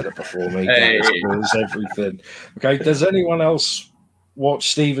 Oh, he said it before me. Hey. That everything. Okay. Does anyone else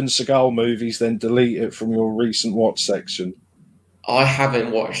watch Steven Seagal movies? Then delete it from your recent watch section. I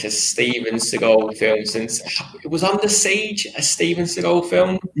haven't watched a Steven Seagal film since it was Under Siege, a Steven Seagal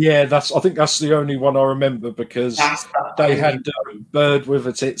film. Yeah, I think that's the only one I remember because they had Bird with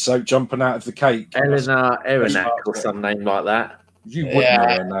a tit so jumping out of the cake. Eleanor Aronak or some name like that. You wouldn't know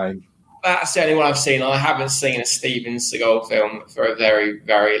her name. That's the only one I've seen. I haven't seen a Steven Seagal film for a very,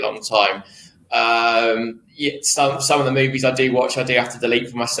 very long time. Some of the movies I do watch, I do have to delete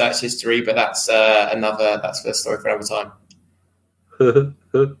from my search history, but that's for a story for another time.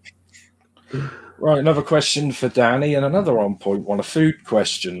 Right, another question for Danny and another on point one, a food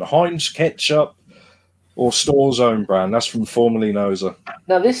question. Heinz ketchup or Store's own brand? That's from Formerly Noser.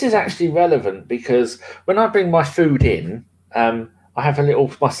 Now, this is actually relevant because when I bring my food in, I have my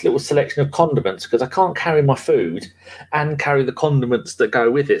little selection of condiments because I can't carry my food and carry the condiments that go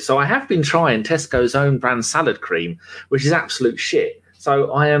with it. So I have been trying Tesco's own brand salad cream, which is absolute shit.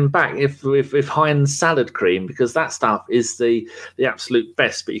 So I am back with Heinz salad cream because that stuff is the absolute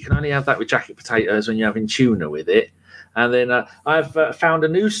best. But you can only have that with jacket potatoes when you're having tuna with it. And then I've found a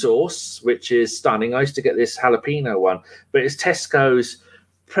new sauce, which is stunning. I used to get this jalapeno one, but it's Tesco's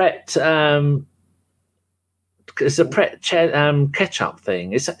Pret. It's a Pret ketchup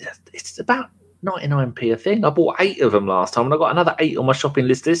thing. It's about 99p a thing. I bought 8 of them last time, and I got another 8 on my shopping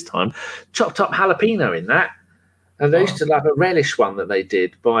list this time. Chopped up jalapeno in that. And they used to have a relish one that they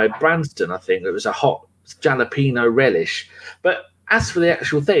did by Branston, I think. It was a hot jalapeno relish. But as for the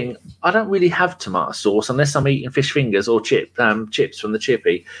actual thing, I don't really have tomato sauce unless I'm eating fish fingers or chips from the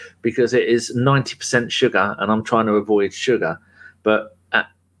chippy because it is 90% sugar and I'm trying to avoid sugar. But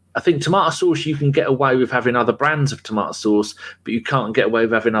I think tomato sauce, you can get away with having other brands of tomato sauce, but you can't get away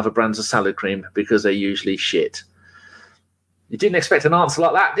with having other brands of salad cream because they're usually shit. You didn't expect an answer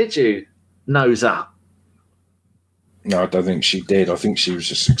like that, did you? Noser. No, I don't think she did. I think she was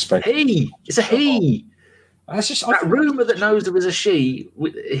just expecting. He. It's a he. That's just that rumour that knows there was a she.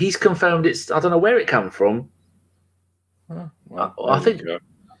 He's confirmed it's. I don't know where it come from. Well, I think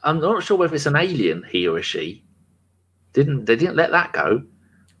I'm not sure whether it's an alien, he or a she. They didn't let that go,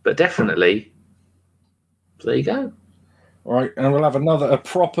 but definitely. So there you go. All right, and we'll have a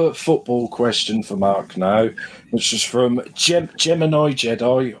proper football question for Mark now, which is from Gemini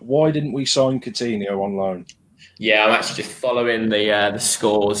Jedi. Why didn't we sign Coutinho on loan? Yeah, I'm actually just following the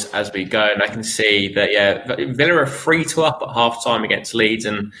scores as we go, and I can see that Villa are 3-2 up at half time against Leeds,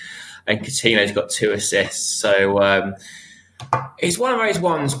 and Coutinho's got 2 assists. So it's one of those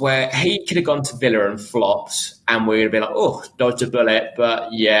ones where he could have gone to Villa and flopped, and we'd have been like, "Oh, dodged a bullet."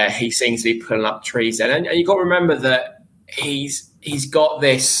 But yeah, he seems to be pulling up trees then, and you've got to remember that he's got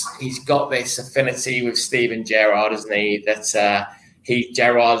this affinity with Steven Gerrard, isn't he? That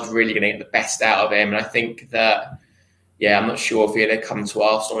Gerrard's really going to get the best out of him, and I think that I'm not sure if he'd have come to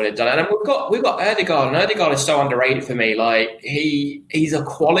Arsenal and he'd done it. And we've got Ødegaard, and Ødegaard is so underrated for me. Like he's a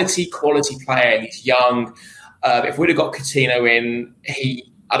quality player. He's young. If we'd have got Coutinho in,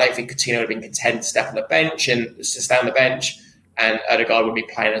 I don't think Coutinho would have been content to step on the bench and to stay on the bench, and Ødegaard would be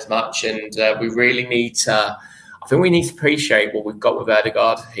playing as much. And we really need to. I think we need to appreciate what we've got with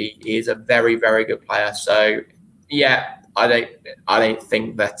Ødegaard. He is a very, very good player. So yeah. I don't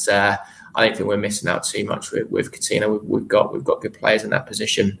think we're missing out too much with Coutinho. We've got good players in that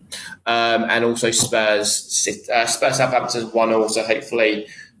position, and also Spurs Southampton 1-1. So hopefully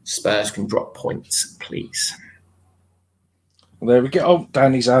Spurs can drop points, please. Well, there we go. Oh,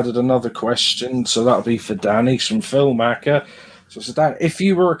 Danny's added another question, so that'll be for Danny from Phil Macker. So Dan, if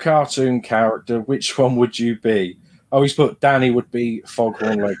you were a cartoon character, which one would you be? Oh, he's put Danny would be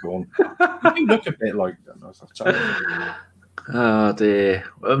Foghorn Leghorn. You do look a bit like them. Oh dear.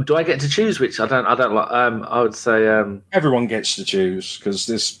 Do I get to choose which? I don't like. I would say. Everyone gets to choose because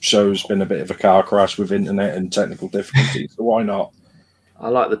this show's been a bit of a car crash with internet and technical difficulties. So why not? I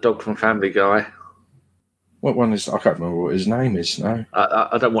like the dog from Family Guy. What one is? I can't remember what his name is now.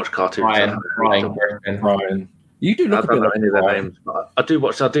 I don't watch cartoons. Ryan. You do look I don't know like any of their names. But I do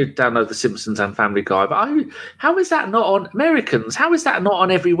watch. I do download The Simpsons and Family Guy. But how is that not on Americans? How is that not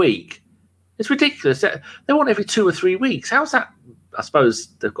on every week? It's ridiculous. They want every 2 or 3 weeks. How's that? I suppose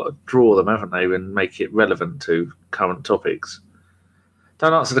they've got to draw them, haven't they, and make it relevant to current topics.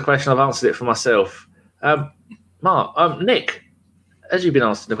 Don't answer the question. I've answered it for myself. Nick, as you've been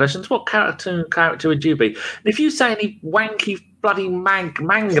asking the questions, what character would you be? And if you say any wanky bloody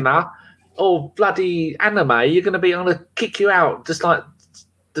manga or bloody anime, you're going to be able to kick you out, just like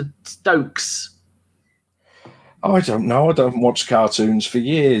the Stokes. I don't know. I don't watch cartoons for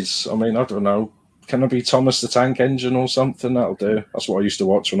years. I mean, I don't know. Can I be Thomas the Tank Engine or something? That'll do. That's what I used to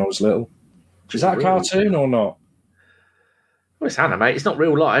watch when I was little. Is that a cartoon or not? Well, it's anime. It's not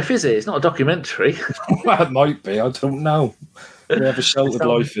real life, is it? It's not a documentary. Well, it might be. I don't know. We have a sheltered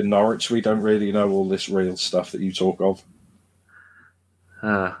life in Norwich. We don't really know all this real stuff that you talk of.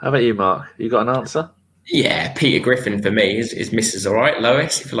 How about you, Mark? You got an answer? Yeah, Peter Griffin for me is Mrs. All Right,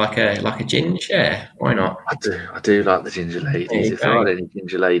 Lois. If you like a ginger, yeah, why not? I do like the ginger ladies. If there are any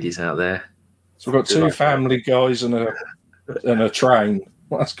ginger ladies out there, so we've got two Family Guys and a train.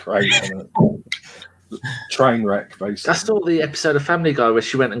 Well, that's great, isn't it? Train wreck, basically. That's all the episode of Family Guy where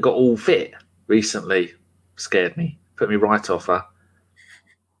she went and got all fit recently. Scared me, put me right off her.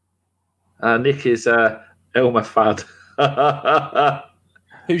 Nick is Elmer Fudd.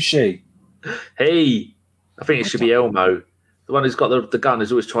 Who's she? Hey, I think it should be Elmo, the one who's got the gun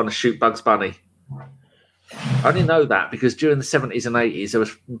who's always trying to shoot Bugs Bunny. I only know that because during the 70s and 80s there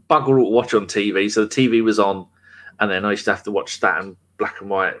was bugger all to watch on TV, so the TV was on, and then I used to have to watch that in black and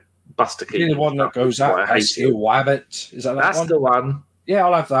white. Buster Keaton. The one that goes out. Wabbit. Is that That's one? the one. Yeah,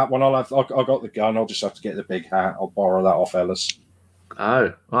 I'll have that one. I got the gun. I'll just have to get the big hat. I'll borrow that off Ellis.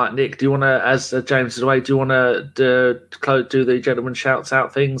 Oh, right, Nick. Do you want to, as James is away, do you want to do the gentleman shouts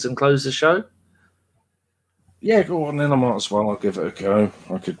out things and close the show? Yeah, go on then. I might as well. I'll give it a go.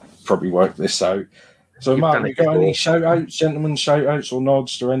 I could probably work this out. So, Mark, you got any shout outs, gentlemen shout outs or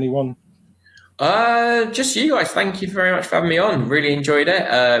nods to anyone? Just you guys. Thank you very much for having me on. Really enjoyed it.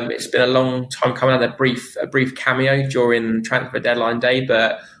 It's been a long time coming. I had a brief cameo during transfer deadline day,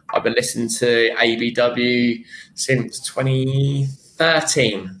 but I've been listening to ABW since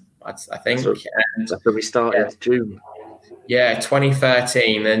 2013, I think. That's when we started, June. Yeah,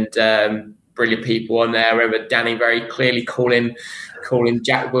 2013, and brilliant people on there. I remember Danny very clearly calling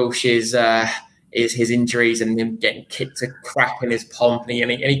Jack Wilshere's his injuries and him getting kicked to crap in his pomp,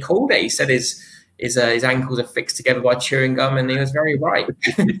 and he called it. He said his ankles are fixed together by chewing gum, and he was very right.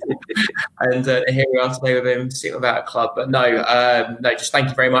 And here we are today with him sitting without a club. But no, just thank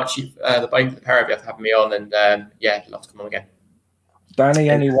you very much, the pair of you, for having me on, and love to come on again. Danny,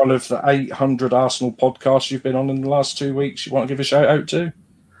 any one of the 800 Arsenal podcasts you've been on in the last 2 weeks you want to give a shout out to?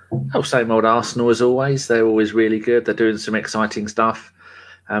 Oh, same old Arsenal as always. They're always really good. They're doing some exciting stuff.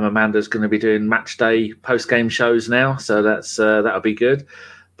 Amanda's going to be doing match day post-game shows now, so that'll be good.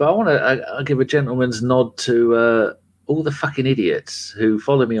 But I want to give a gentleman's nod to all the fucking idiots who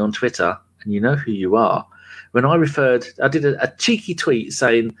follow me on Twitter, and you know who you are. When I did a cheeky tweet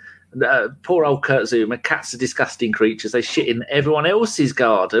saying, poor old Kurt Zuma, cats are disgusting creatures. They shit in everyone else's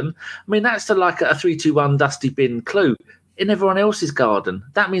garden. I mean, that's like a 3-2-1 dusty bin clue. In everyone else's garden.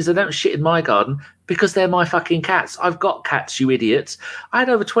 That means they don't shit in my garden because they're my fucking cats. I've got cats, you idiots. I had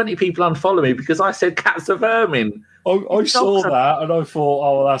over 20 people unfollow me because I said cats are vermin. I saw that and I thought,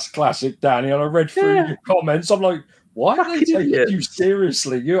 oh, that's classic Danny. And I read through your comments. I'm like, why are they taking you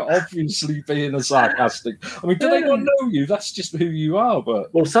seriously? You're obviously being a sarcastic. I mean, do they not know you? That's just who you are.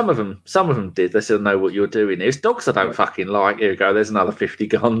 But well, some of them did. They still know what you're doing. It's dogs I don't fucking like. Here we go. There's another 50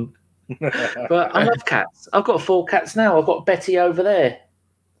 gone. But I love cats. I've got 4 cats now. I've got Betty over there.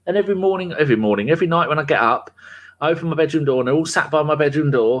 And every night when I get up, I open my bedroom door and they're all sat by my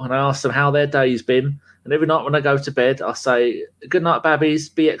bedroom door and I ask them how their day's been. And every night when I go to bed, I say, good night, babbies,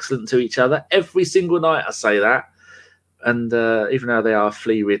 be excellent to each other. Every single night I say that. And even though they are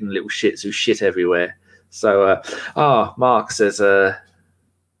flea-ridden little shits who shit everywhere. So, Mark says,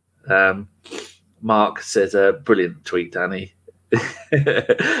 brilliant tweet, Danny.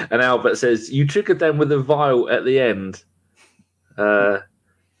 And Albert says, you triggered them with a vial at the end. And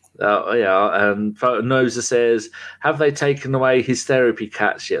Noza says, have they taken away his therapy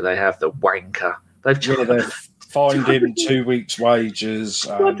cats yet? They have, the wanker. They've fined him 2 weeks' wages.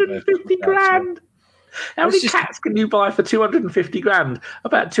 250 grand. How many cats can you buy for 250 grand?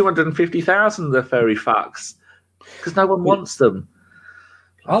 About 250,000 of the furry fucks. Because no one wants them.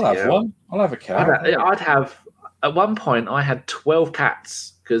 I'll have one. I'll have a cat. I'd have, at one point, I had 12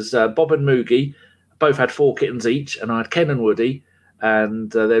 cats because Bob and Moogie both had 4 kittens each, and I had Ken and Woody,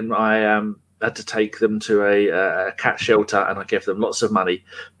 and then I had to take them to a cat shelter, and I gave them lots of money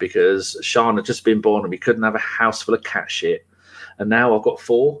because Sean had just been born and we couldn't have a house full of cat shit. And now I've got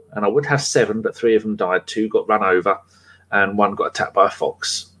 4, and I would have 7, but 3 of them died. 2 got run over, and 1 got attacked by a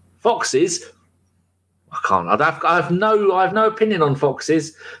fox. Foxes? I can't. I have no opinion on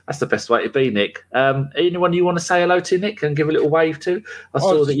foxes. That's the best way to be, Nick. Anyone you want to say hello to, Nick, and give a little wave to? I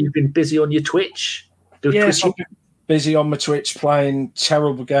saw that you've been busy on your Twitch. Yes, I've been busy on my Twitch playing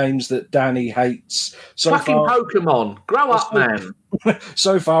terrible games that Danny hates. Pokemon. Grow up, man.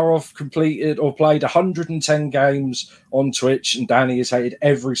 So far, I've completed or played 110 games on Twitch, and Danny has hated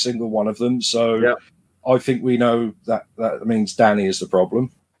every single one of them. So I think we know that means Danny is the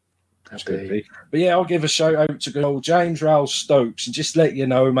problem. But yeah, I'll give a shout out to good old James Rowell Stokes and just let you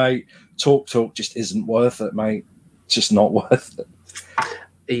know, mate, talk just isn't worth it, mate. It's just not worth it.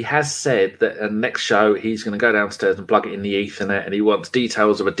 He has said that in the next show he's going to go downstairs and plug it in the Ethernet, and he wants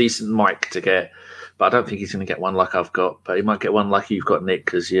details of a decent mic to get. But I don't think he's going to get one like I've got. But he might get one like you've got, Nick,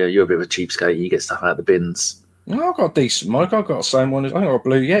 because you're a bit of a cheapskate. You get stuff out of the bins. No, I've got a decent mic. I've got the same one. I've got a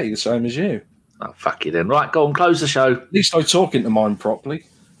Blue Yeti, the same as you. Oh, fuck you then. Right, go on, close the show. At least I'm talking to mine properly.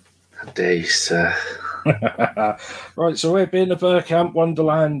 Days. Right, so we've been the Bergkamp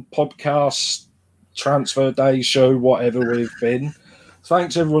Wonderland podcast, transfer day show, whatever we've been.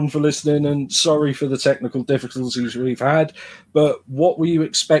 Thanks everyone for listening, and sorry for the technical difficulties we've had. But what were you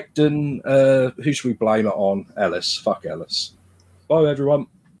expecting? Who should we blame it on? Ellis. Fuck Ellis. Bye, everyone.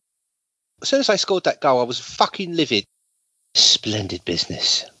 As soon as I scored that goal, I was fucking livid. Splendid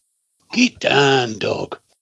business. Get down, dog.